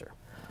Julius Caesar,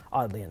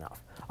 oddly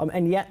enough.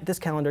 And yet this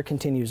calendar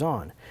continues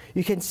on.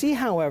 You can see,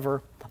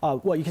 however,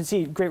 you can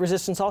see great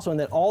resistance also in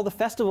that all the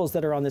festivals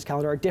that are on this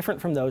calendar are different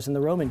from those in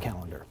the Roman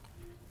calendar.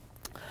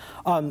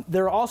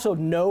 There are also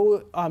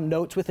no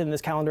notes within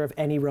this calendar of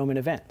any Roman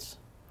events.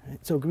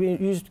 So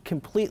used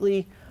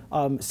completely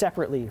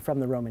separately from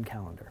the Roman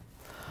calendar.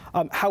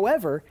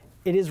 However,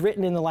 it is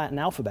written in the Latin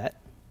alphabet,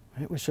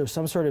 right, which shows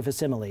some sort of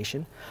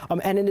assimilation,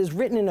 and it is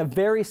written in a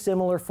very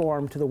similar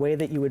form to the way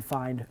that you would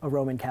find a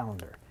Roman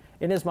calendar.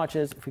 Inasmuch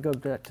as, if we go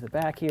back to the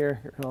back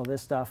here, all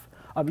this stuff,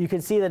 you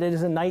can see that it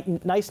is a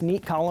nice,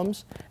 neat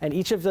columns, and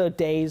each of the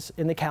days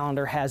in the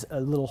calendar has a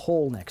little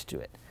hole next to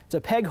it. It's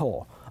a peg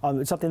hole.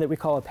 It's something that we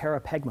call a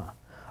parapegma,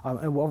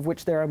 of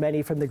which there are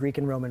many from the Greek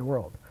and Roman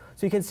world.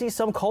 So you can see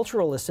some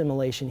cultural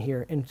assimilation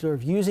here in sort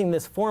of using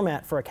this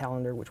format for a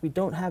calendar, which we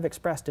don't have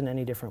expressed in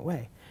any different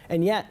way.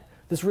 And yet,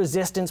 this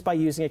resistance by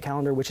using a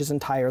calendar which is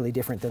entirely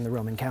different than the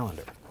Roman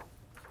calendar.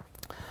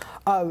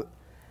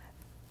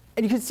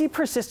 And you can see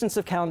persistence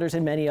of calendars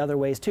in many other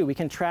ways, too. We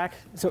can track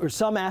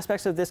some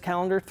aspects of this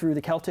calendar through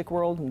the Celtic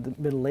world and the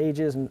Middle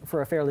Ages and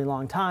for a fairly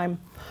long time.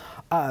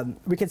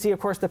 We can see, of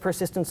course, the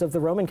persistence of the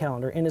Roman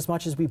calendar in as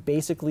much as we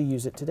basically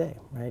use it today.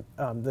 Right?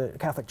 The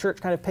Catholic Church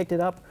kind of picked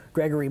it up.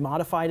 Gregory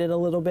modified it a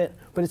little bit,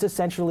 but it's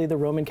essentially the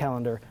Roman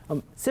calendar,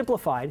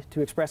 simplified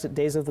to express it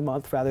days of the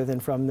month rather than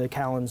from the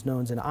calends,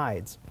 nones, and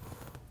ides.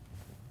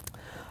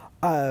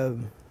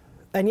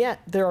 And yet,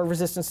 there are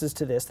resistances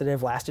to this that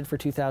have lasted for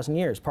 2,000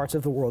 years, parts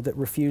of the world that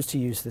refuse to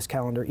use this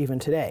calendar even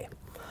today.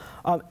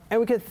 And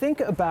we could think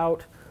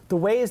about the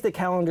ways that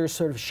calendars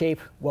sort of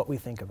shape what we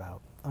think about.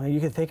 You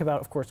can think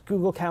about, of course,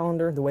 Google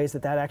Calendar, the ways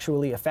that that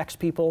actually affects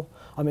people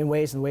in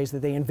ways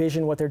that they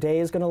envision what their day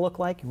is going to look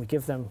like. And we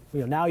give them,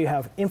 now you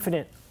have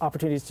infinite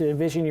opportunities to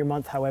envision your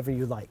month however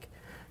you like.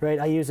 Right?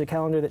 I use a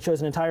calendar that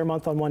shows an entire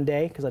month on one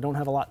day because I don't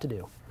have a lot to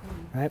do.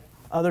 Right?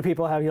 Other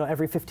people have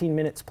every 15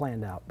 minutes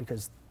planned out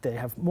because they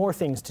have more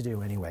things to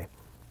do anyway.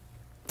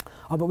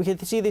 But we can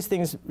see these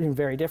things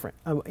very different.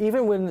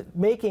 Even when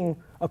making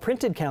a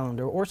printed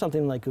calendar or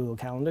something like Google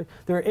Calendar,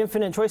 there are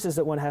infinite choices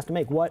that one has to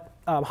make. What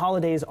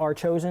holidays are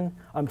chosen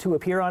to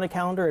appear on a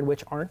calendar and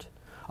which aren't.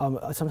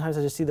 Sometimes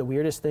I just see the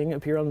weirdest thing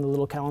appear on the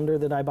little calendar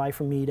that I buy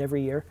from Mead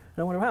every year.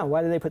 And I wonder, wow,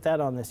 why did they put that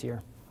on this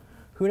year?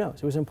 Who knows?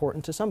 It was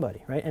important to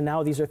somebody, right? And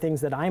now these are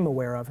things that I'm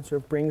aware of and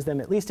sort of brings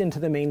them at least into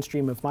the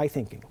mainstream of my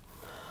thinking.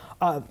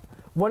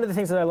 One of the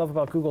things that I love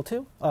about Google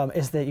too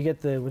is that you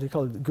get the, what do you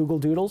call it, Google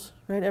Doodles,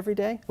 right, every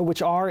day,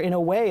 which are in a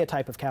way a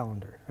type of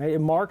calendar, right? It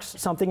marks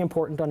something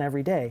important on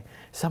every day.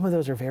 Some of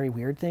those are very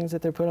weird things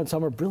that they're put on.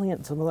 Some are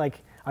brilliant. Some are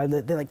like,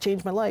 they like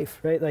changed my life,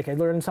 right? Like I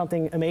learned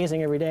something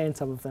amazing every day, and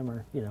some of them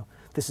are,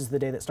 this is the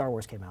day that Star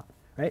Wars came out,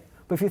 right?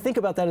 But if you think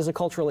about that as a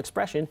cultural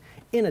expression,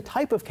 in a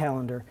type of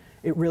calendar,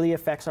 it really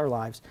affects our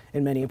lives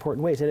in many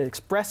important ways. It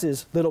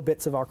expresses little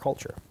bits of our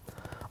culture.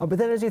 But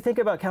then as you think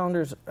about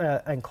calendars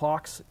and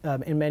clocks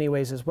in many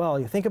ways as well,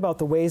 you think about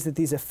the ways that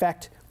these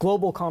affect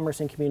global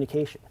commerce and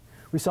communication.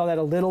 We saw that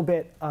a little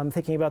bit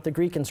thinking about the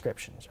Greek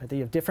inscriptions, right? That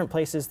you have different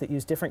places that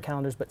use different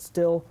calendars but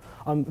still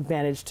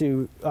manage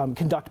to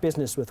conduct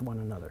business with one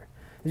another.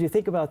 As you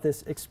think about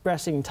this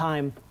expressing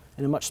time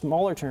in a much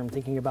smaller term,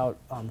 thinking about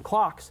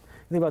clocks,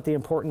 think about the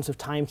importance of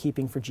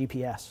timekeeping for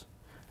GPS.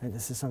 And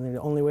this is something,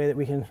 the only way that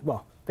we can,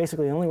 well,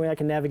 basically the only way I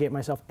can navigate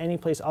myself any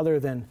place other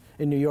than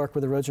in New York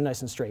where the roads are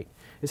nice and straight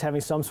is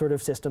having some sort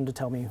of system to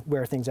tell me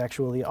where things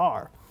actually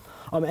are.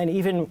 And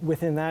even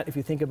within that, if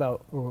you think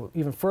about, or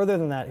even further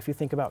than that, if you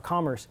think about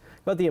commerce,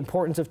 about the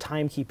importance of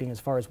timekeeping as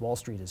far as Wall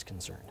Street is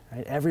concerned.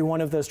 Right? Every one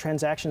of those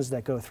transactions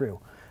that go through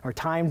are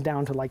timed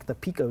down to like the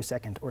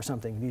picosecond or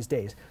something these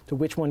days, to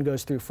which one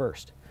goes through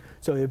first.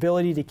 So the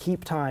ability to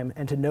keep time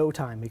and to know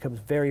time becomes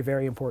very,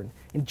 very important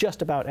in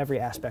just about every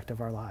aspect of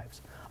our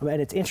lives.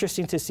 And it's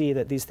interesting to see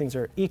that these things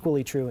are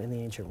equally true in the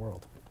ancient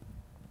world.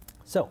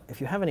 So if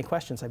you have any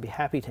questions, I'd be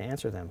happy to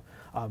answer them.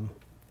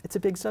 It's a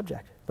big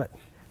subject, but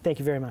thank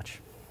you very much.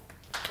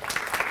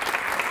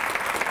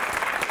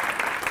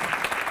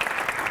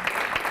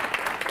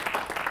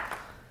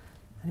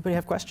 Anybody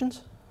have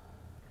questions?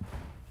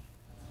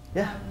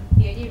 Yeah?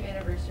 The idea of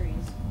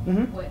anniversaries,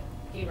 what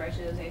gave rise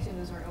to those, I assume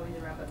those weren't always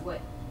around, but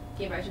what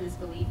gave rise to this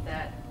belief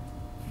that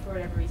for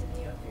whatever reason,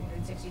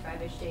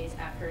 365-ish days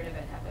after an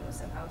event happened was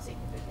somehow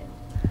significant?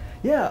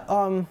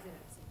 Yeah,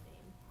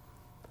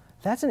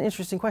 that's an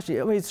interesting question.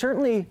 I mean,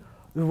 certainly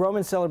the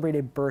Romans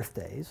celebrated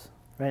birthdays,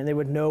 right? And they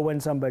would know when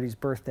somebody's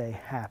birthday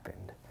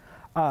happened.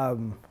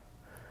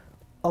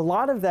 A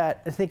lot of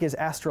that, I think, is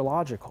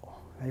astrological.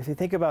 If you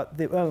think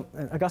about,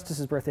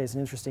 Augustus's birthday is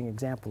an interesting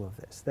example of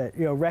this, that,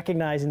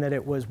 recognizing that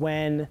it was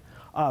when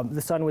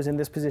the sun was in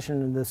this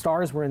position and the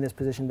stars were in this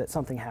position that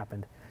something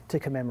happened to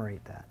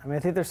commemorate that. I mean, I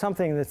think there's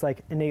something that's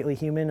like innately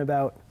human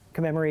about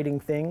commemorating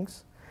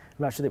things.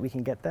 I'm not sure that we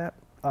can get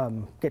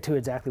to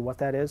exactly what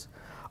that is.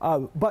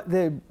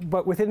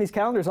 But within these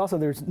calendars also,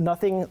 there's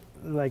nothing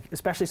like,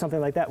 especially something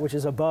like that, which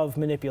is above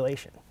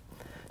manipulation.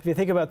 If you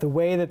think about the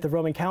way that the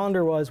Roman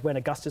calendar was when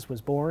Augustus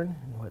was born,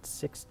 in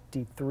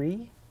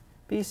 63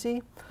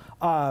 BC,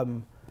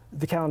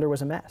 the calendar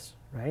was a mess,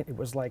 right? It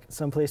was like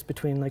someplace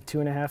between like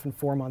 2.5 and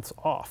 4 months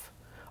off.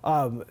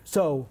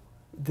 So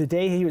the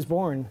day he was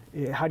born,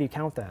 how do you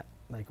count that?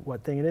 Like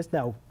what thing it is?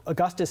 Now,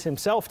 Augustus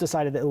himself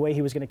decided that the way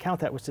he was going to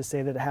count that was to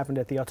say that it happened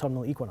at the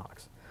autumnal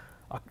equinox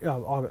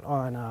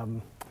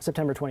on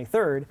September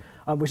 23rd,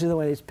 which is the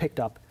way it's picked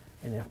up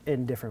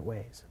in different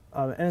ways.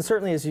 And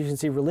certainly, as you can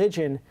see,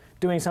 religion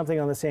doing something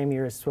on the same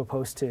year is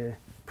supposed to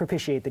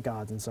propitiate the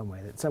gods in some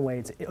way. That in some way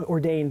it's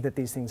ordained that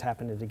these things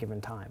happen at a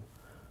given time.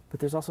 But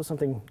there's also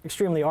something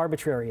extremely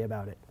arbitrary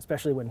about it,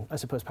 especially when, I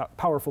suppose,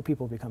 powerful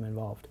people become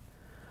involved.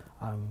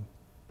 I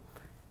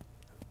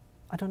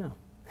don't know.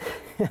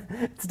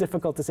 It's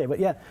difficult to say, but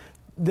yeah,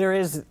 there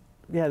is,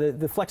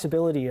 the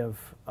flexibility of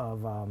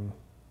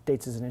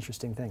dates is an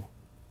interesting thing.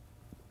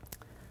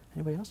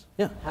 Anybody else?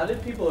 Yeah. How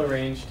did people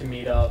arrange to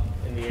meet up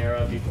in the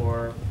era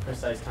before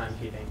precise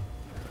timekeeping?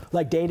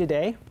 Like day to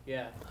day?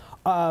 Yeah.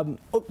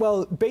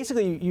 Well,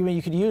 basically,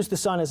 you could use the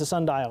sun as a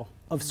sundial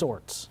of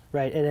sorts,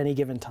 right, at any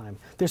given time.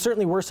 There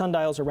certainly were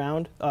sundials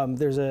around.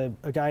 There's a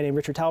guy named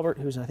Richard Talbot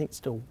who's, I think,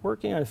 still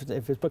working on,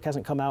 if his book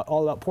hasn't come out,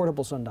 all about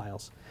portable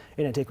sundials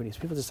in antiquities.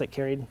 People just like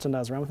carried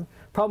sundials around with them.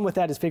 Problem with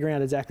that is figuring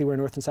out exactly where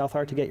north and south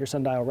are to get your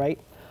sundial right.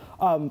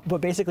 But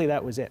basically,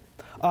 that was it.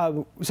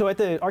 So at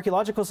the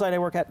archaeological site I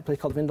work at, a place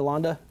called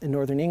Vindolanda in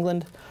northern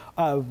England,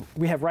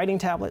 we have writing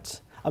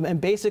tablets.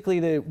 And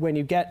basically, when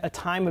you get a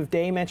time of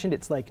day mentioned,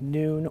 it's like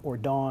noon or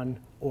dawn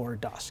or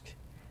dusk.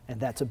 And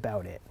that's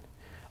about it.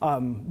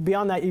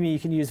 Beyond that, you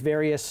can use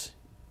various,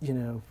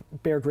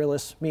 Bear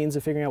Grylls means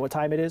of figuring out what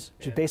time it is,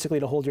 which is basically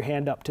to hold your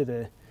hand up to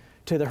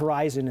the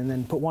horizon and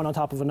then put one on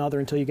top of another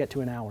until you get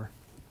to an hour.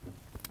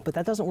 But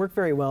that doesn't work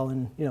very well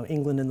in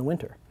England in the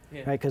winter,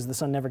 Yeah. right? Because the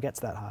sun never gets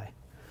that high.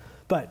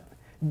 But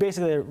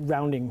basically, they're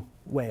rounding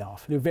way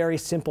off. They're very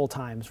simple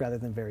times rather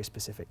than very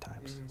specific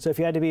times. So if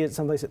you had to be at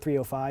someplace at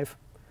 3:05,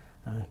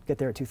 get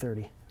there at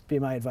 2:30. Be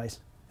my advice.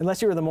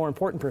 Unless you were the more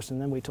important person,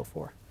 then wait till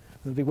 4.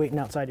 You'll be waiting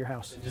outside your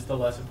house. Just the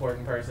less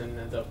important person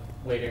ends up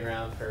waiting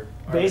around for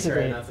Basically.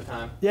 arbitrary amounts of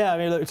time. Yeah, I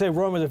mean, like, say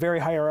Rome was a very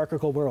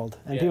hierarchical world,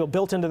 and people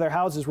built into their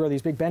houses were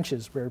these big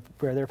benches where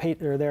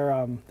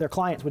their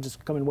clients would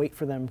just come and wait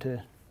for them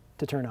to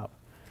turn up.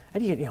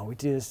 And we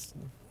do this.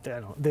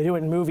 They do it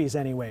in movies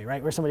anyway,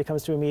 right? Where somebody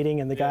comes to a meeting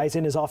and the guy's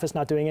in his office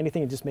not doing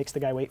anything and just makes the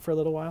guy wait for a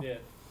little while. Yeah.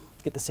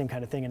 Get the same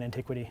kind of thing in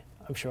antiquity,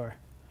 I'm sure.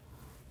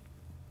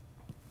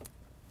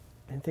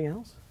 Anything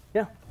else?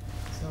 Yeah.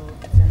 So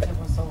since it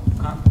was so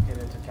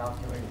complicated to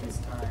calculate these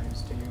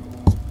times, do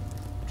you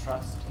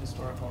trust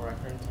historical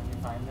records when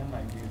you find them?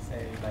 Like, do you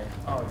say, like,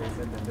 oh, they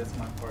said that this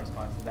month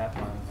corresponds to that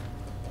month?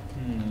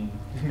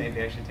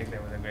 Maybe I should take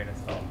that with a grain of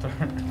salt.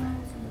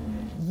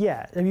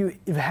 Yeah, I mean,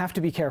 you have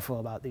to be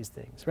careful about these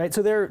things, right?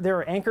 So there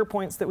are anchor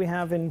points that we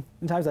have in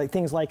times, like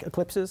things like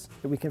eclipses,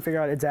 that we can figure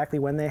out exactly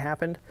when they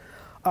happened.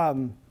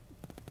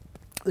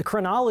 The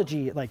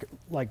chronology, like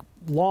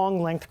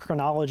long length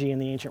chronology in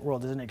the ancient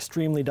world, is an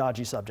extremely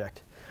dodgy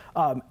subject.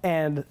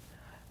 And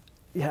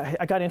yeah,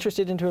 I got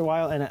interested into it a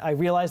while, and I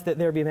realized that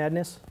there'd be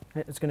madness.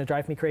 It's going to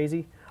drive me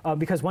crazy.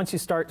 Because once you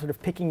start sort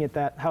of picking at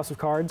that house of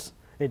cards,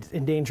 it's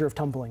in danger of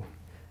tumbling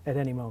at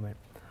any moment.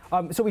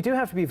 So we do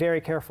have to be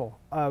very careful.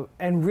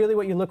 And really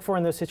what you look for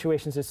in those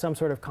situations is some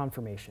sort of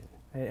confirmation.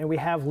 And we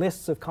have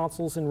lists of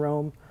consuls in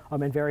Rome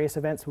and various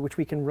events which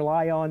we can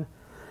rely on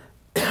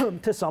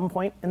to some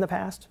point in the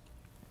past.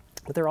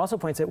 But there are also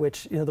points at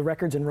which the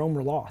records in Rome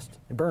were lost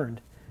and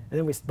burned. And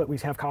then we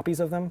have copies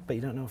of them, but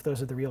you don't know if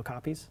those are the real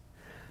copies.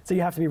 So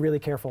you have to be really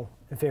careful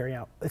in figuring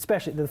out,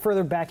 especially the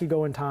further back you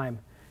go in time,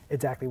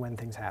 exactly when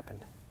things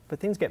happened. But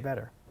things get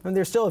better. And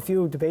there's still a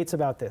few debates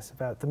about this,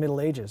 about the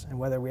Middle Ages, and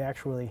whether we have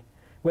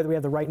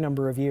the right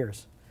number of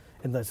years.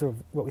 And the sort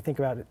of what we think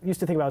about, used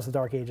to think about as the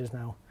Dark Ages,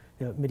 now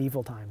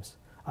medieval times.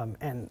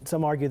 And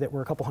some argue that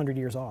we're a couple hundred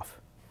years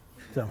off.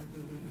 So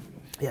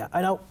yeah,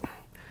 I know.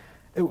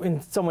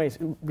 In some ways,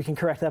 we can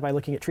correct that by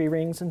looking at tree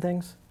rings and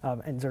things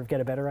and sort of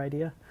get a better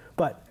idea.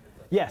 But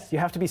yes, you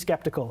have to be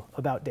skeptical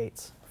about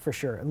dates, for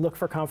sure, and look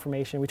for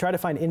confirmation. We try to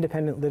find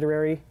independent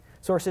literary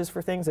sources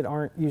for things that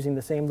aren't using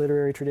the same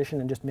literary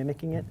tradition and just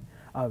mimicking it,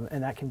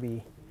 and that can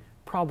be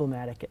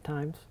problematic at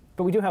times.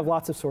 But we do have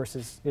lots of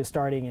sources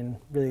starting in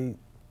really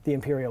the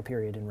imperial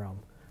period in Rome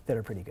that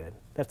are pretty good.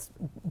 That's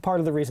part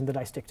of the reason that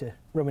I stick to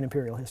Roman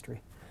imperial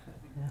history.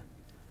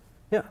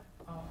 Yeah.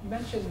 You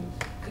mentioned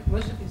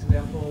most of these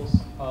examples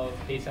of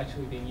dates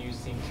actually being used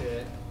seem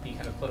to be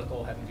kind of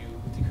political, having to do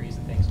with decrees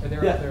and things. Are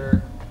there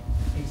other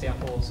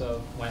examples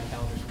of when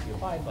calendars would be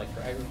applied, like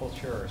for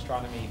agriculture or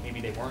astronomy?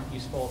 Maybe they weren't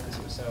useful because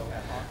it was so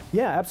ad hoc?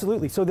 Yeah,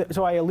 absolutely.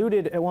 So I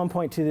alluded at one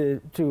point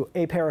to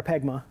a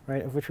parapegma,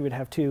 right, of which we would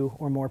have 2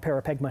 or more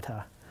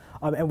parapegmata.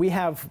 And we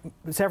have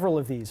several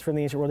of these from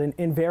the ancient world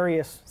in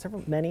various,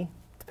 many,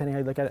 depending how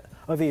you look at it,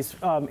 of these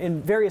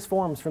in various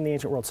forms from the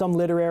ancient world, some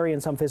literary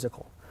and some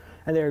physical.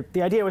 And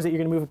the idea was that you're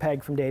going to move a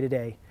peg from day to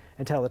day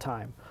and tell the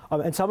time.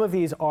 And some of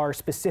these are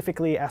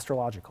specifically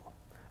astrological.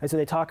 And so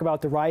they talk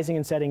about the rising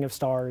and setting of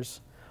stars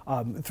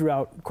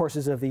throughout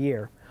courses of the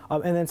year.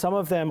 And then some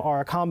of them are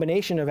a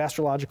combination of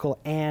astrological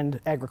and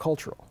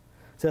agricultural.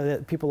 So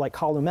that people like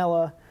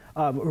Columella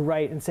who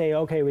write and say,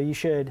 okay, well, you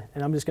should,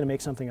 and I'm just going to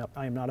make something up,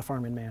 I am not a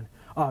farming man,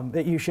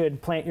 that you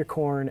should plant your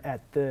corn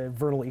at the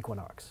vernal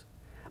equinox.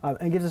 And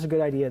it gives us a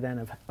good idea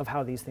then of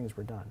how these things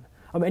were done.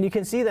 And you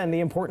can see then the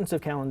importance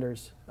of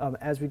calendars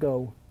as we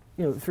go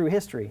through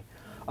history.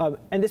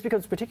 And this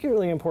becomes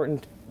particularly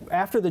important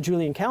after the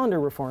Julian calendar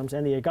reforms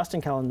and the Augustan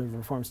calendar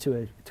reforms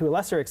to a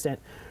lesser extent,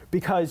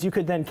 because you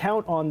could then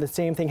count on the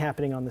same thing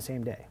happening on the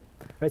same day.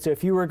 Right? So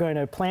if you were going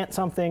to plant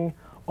something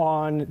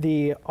on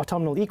the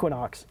autumnal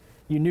equinox,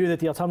 you knew that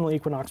the autumnal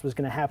equinox was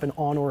going to happen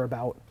on or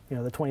about the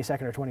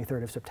 22nd or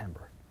 23rd of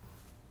September.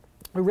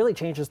 It really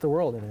changes the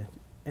world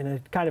in a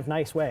kind of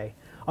nice way.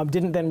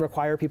 Didn't then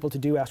require people to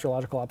do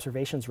astrological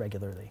observations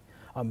regularly,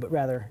 but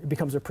rather it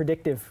becomes a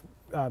predictive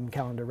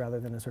calendar rather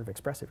than a sort of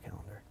expressive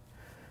calendar.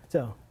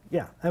 So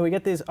yeah, and we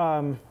get these,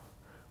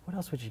 what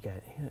else would you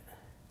get? I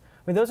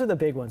mean, those are the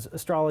big ones,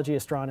 astrology,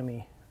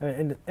 astronomy,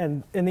 and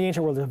in the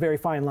ancient world there's a very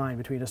fine line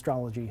between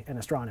astrology and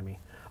astronomy,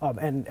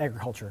 and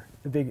agriculture,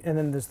 and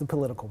then there's the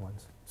political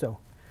ones. So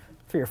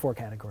 3 or 4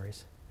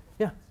 categories.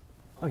 Yeah.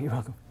 Oh, you're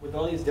welcome. With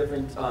all these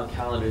different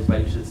calendars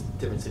by each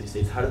different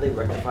city-states, how did they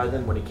rectify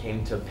them when it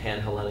came to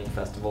pan-Hellenic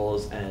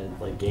festivals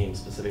and games,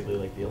 specifically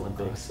like the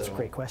Olympics? That's a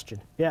great question.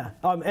 Yeah,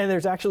 and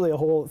there's actually a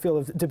whole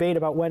field of debate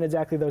about when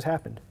exactly those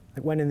happened,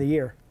 like when in the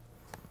year.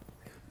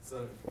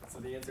 So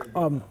the answer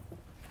would be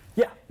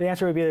yeah, the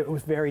answer would be it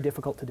was very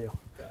difficult to do.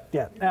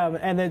 Yeah,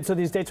 and then so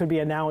these dates would be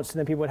announced, and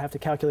then people would have to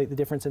calculate the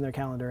difference in their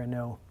calendar and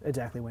know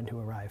exactly when to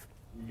arrive.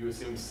 You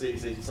assume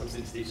some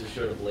cities just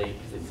showed up late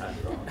because they timed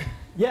it wrong.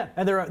 Yeah,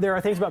 and there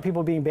are things about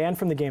people being banned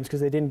from the games because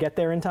they didn't get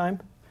there in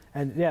time,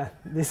 And yeah,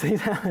 these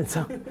things happen.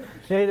 So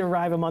they had to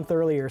arrive a month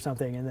early or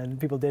something, and then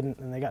people didn't,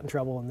 and they got in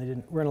trouble, and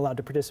they weren't allowed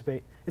to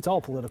participate. It's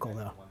all political,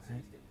 though. One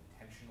city's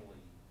intentionally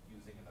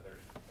using another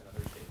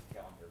state's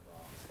calendar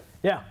wrong.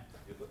 Yeah.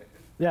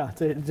 Yeah,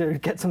 to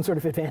get some sort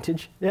of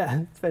advantage.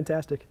 Yeah, it's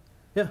fantastic.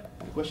 Yeah.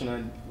 The question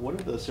on what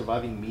are the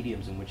surviving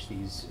mediums in which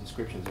these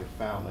inscriptions are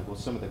found? Like,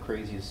 what's some of the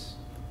craziest,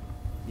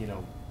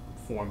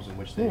 forms in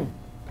which they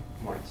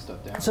mark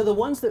stuff down? So the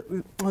ones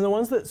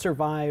that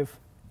survive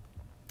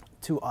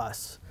to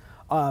us,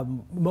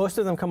 most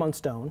of them come on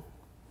stone,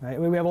 right? I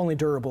mean, we have only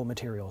durable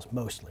materials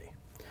mostly.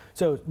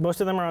 So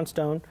most of them are on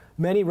stone.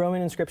 Many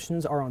Roman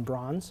inscriptions are on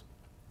bronze.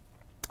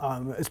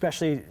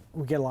 Especially,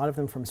 we get a lot of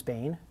them from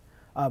Spain,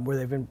 where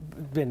they've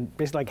been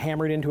basically like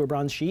hammered into a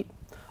bronze sheet.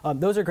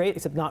 Those are great,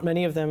 except not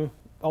many of them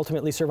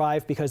ultimately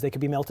survive because they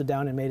could be melted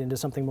down and made into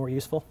something more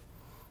useful,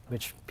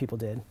 which people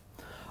did.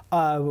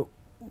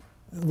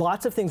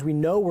 Lots of things we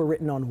know were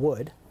written on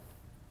wood.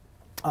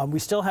 We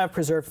still have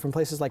preserved from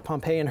places like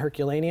Pompeii and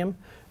Herculaneum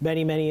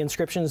many, many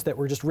inscriptions that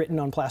were just written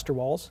on plaster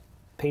walls,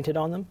 painted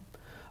on them.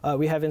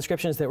 We have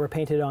inscriptions that were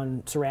painted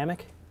on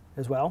ceramic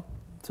as well,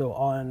 so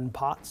on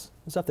pots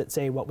and stuff that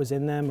say what was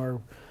in them,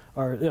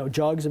 or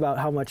jugs about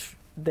how much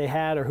they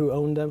had or who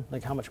owned them,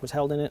 like how much was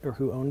held in it or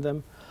who owned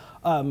them.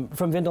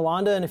 From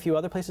Vindolanda and a few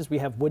other places, we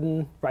have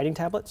wooden writing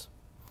tablets.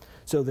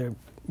 So they're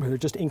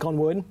just ink on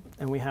wood,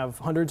 and we have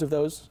hundreds of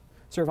those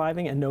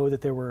surviving, and know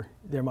that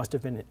there must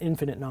have been an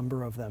infinite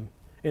number of them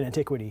in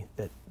antiquity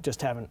that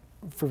just haven't,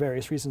 for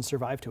various reasons,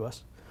 survived to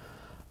us.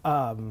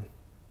 I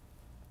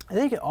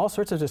think all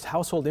sorts of just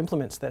household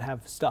implements that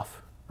have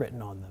stuff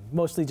written on them,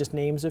 mostly just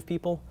names of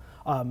people,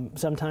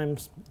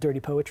 sometimes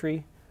dirty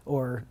poetry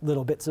or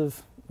little bits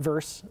of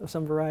verse of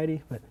some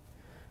variety, but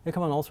they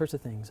come on all sorts of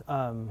things.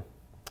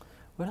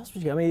 What else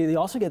would you get? I mean, you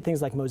also get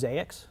things like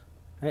mosaics,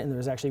 right? And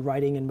there's actually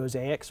writing in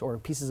mosaics or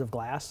pieces of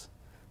glass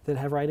that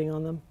have writing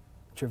on them,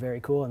 which are very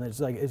cool. And it's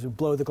like, as you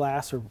blow the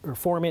glass or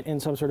form it in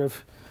some sort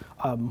of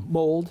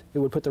mold, it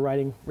would put the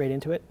writing right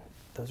into it.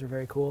 Those are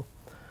very cool.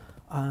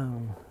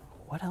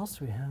 What else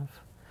do we have?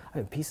 I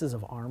have pieces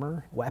of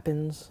armor,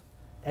 weapons,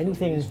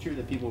 anything. It's true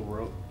that people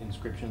wrote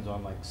inscriptions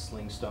on like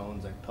sling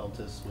stones, like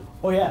peltis,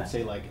 with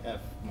say like F.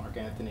 Mark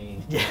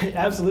Antony. Yeah,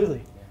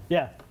 absolutely.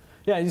 Yeah.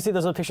 Yeah, you see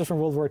those little pictures from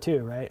World War II,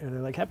 right? And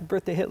they're like, "Happy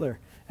birthday, Hitler!"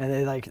 And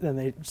then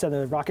they send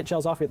the rocket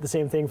shells off. You get the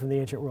same thing from the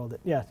ancient world.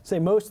 Yeah, say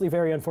mostly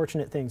very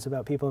unfortunate things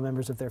about people and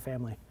members of their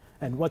family,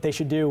 and what they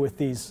should do with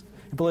these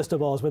ballista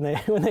balls when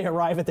they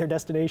arrive at their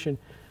destination.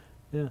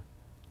 Yeah.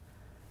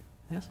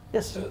 Yes.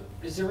 Yes. So,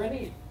 is there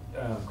any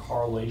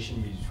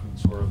correlation between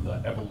sort of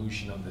the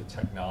evolution of the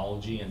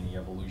technology and the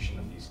evolution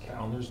of these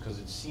calendars? Because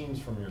it seems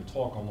from your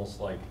talk almost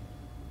like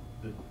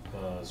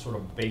the sort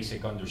of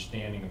basic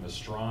understanding of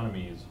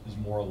astronomy is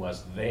more or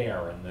less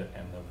there, and the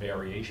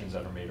variations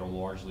that are made are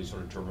largely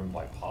sort of driven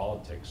by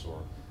politics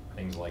or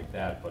things like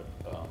that. But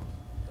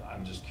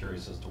I'm just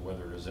curious as to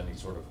whether there's any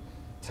sort of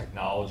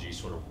technology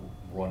sort of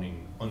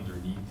running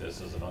underneath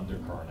this as an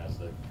undercurrent as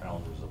the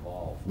calendars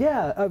evolve.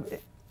 Yeah,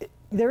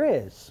 there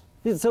is.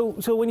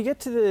 So when you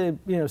get to the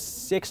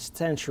 6th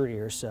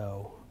century or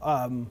so,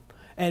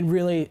 and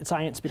really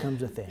science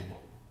becomes a thing.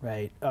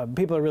 Right,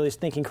 people are really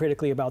thinking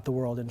critically about the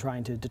world and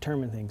trying to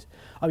determine things.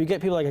 You get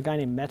people like a guy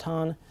named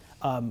Meton,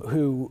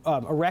 who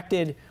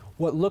erected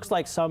what looks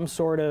like some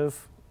sort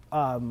of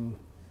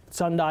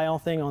sundial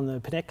thing on the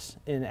Pnyx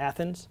in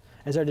Athens,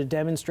 and started to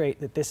demonstrate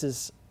that this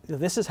is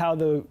how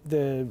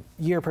the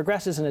year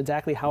progresses and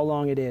exactly how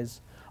long it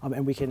is.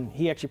 And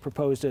he actually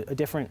proposed a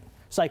different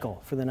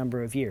cycle for the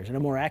number of years, and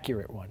a more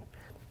accurate one.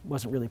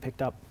 Wasn't really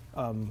picked up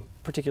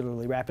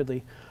particularly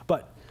rapidly,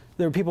 but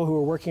there are people who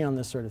are working on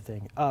this sort of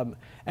thing.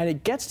 And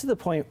it gets to the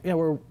point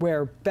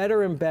where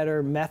better and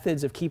better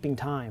methods of keeping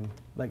time,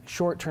 like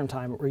short-term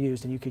time, were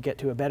used, and you could get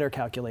to a better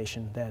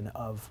calculation then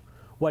of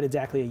what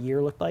exactly a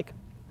year looked like,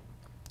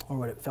 or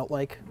what it felt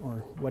like,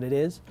 or what it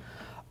is.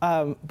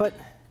 But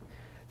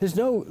there's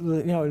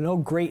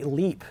no great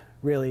leap,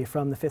 really,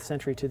 from the 5th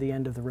century to the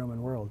end of the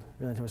Roman world,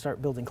 really, until we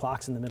start building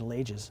clocks in the Middle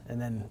Ages,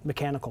 and then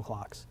mechanical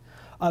clocks.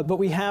 But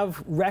we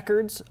have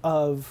records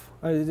of,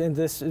 and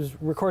this is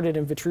recorded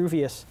in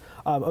Vitruvius,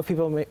 of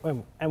people,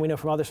 and we know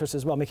from other sources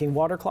as well, making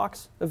water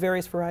clocks of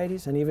various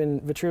varieties. And even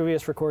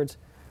Vitruvius records,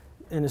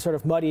 in a sort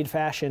of muddied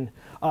fashion,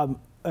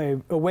 a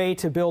way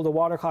to build a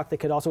water clock that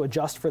could also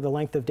adjust for the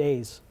length of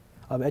days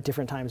at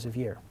different times of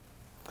year.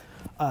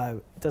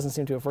 It doesn't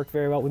seem to have worked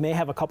very well. We may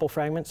have a couple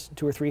fragments,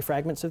 2 or 3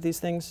 fragments of these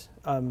things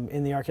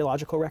in the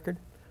archaeological record,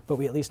 but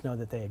we at least know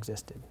that they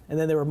existed. And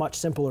then there were much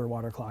simpler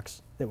water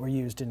clocks that were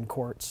used in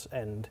courts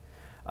and,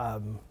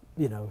 what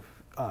do you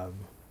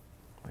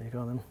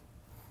call them?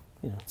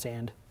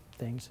 Sand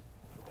things.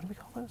 What do we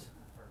call those?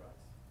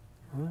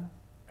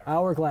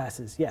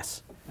 Hourglasses.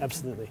 Yes,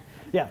 absolutely.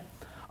 Yeah.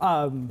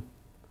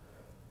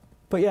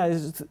 But yeah,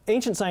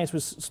 ancient science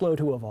was slow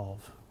to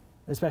evolve,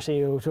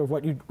 especially sort of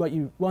what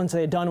you once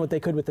they had done what they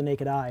could with the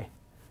naked eye,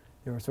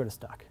 they were sort of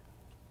stuck.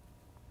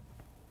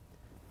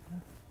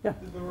 Yeah.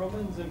 Did the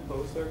Romans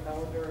impose their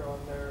calendar on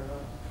their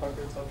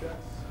conquered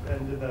subjects?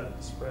 And did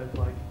that spread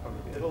like out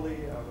of Italy,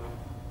 out of?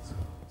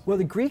 Well,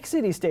 the Greek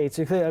city-states,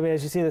 I mean,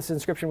 as you see this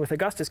inscription with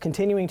Augustus,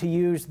 continuing to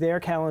use their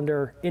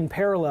calendar in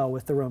parallel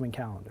with the Roman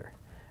calendar.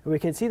 And we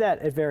can see that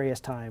at various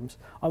times.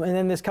 And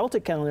then this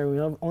Celtic calendar, we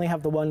only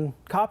have the one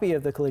copy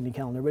of the Calignian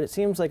calendar, but it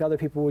seems like other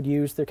people would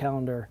use their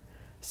calendar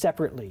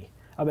separately,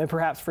 and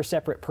perhaps for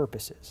separate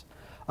purposes.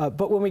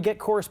 But when we get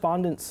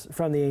correspondence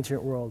from the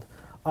ancient world,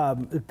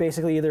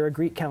 basically either a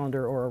Greek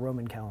calendar or a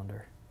Roman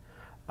calendar.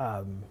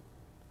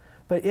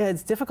 But yeah,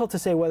 it's difficult to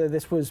say whether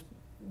this was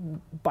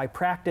by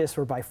practice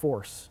or by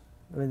force.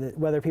 I mean,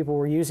 whether people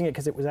were using it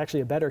because it was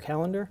actually a better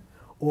calendar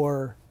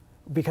or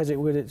because it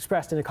was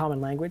expressed in a common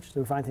language.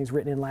 So we find things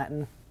written in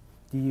Latin.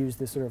 You use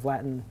this sort of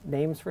Latin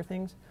names for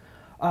things.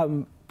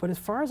 But as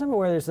far as I'm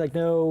aware, there's like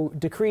no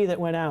decree that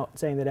went out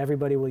saying that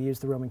everybody will use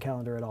the Roman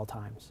calendar at all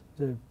times.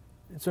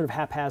 It's sort of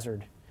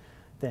haphazard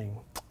thing.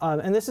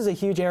 And this is a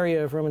huge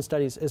area of Roman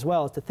studies as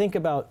well, is to think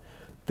about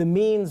the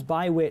means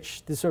by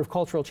which the sort of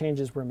cultural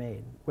changes were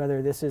made,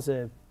 whether this is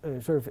a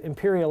sort of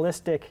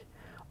imperialistic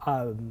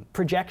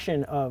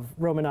projection of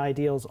Roman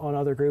ideals on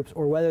other groups,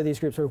 or whether these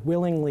groups sort of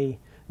willingly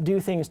do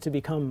things to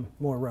become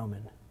more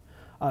Roman.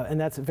 And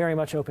that's very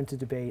much open to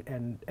debate,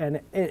 and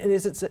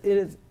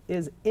it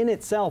is in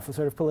itself a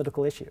sort of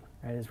political issue.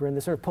 Right? As we're in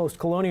this sort of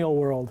post-colonial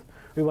world,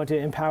 we want to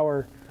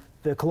empower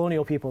the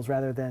colonial peoples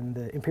rather than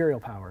the imperial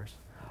powers.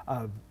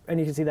 And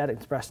you can see that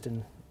expressed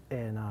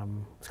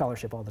in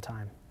scholarship all the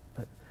time.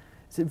 But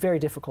it's very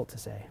difficult to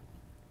say.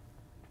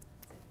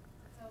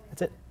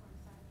 That's it.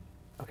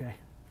 Okay,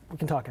 we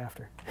can talk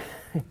after.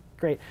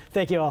 Great,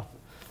 thank you all.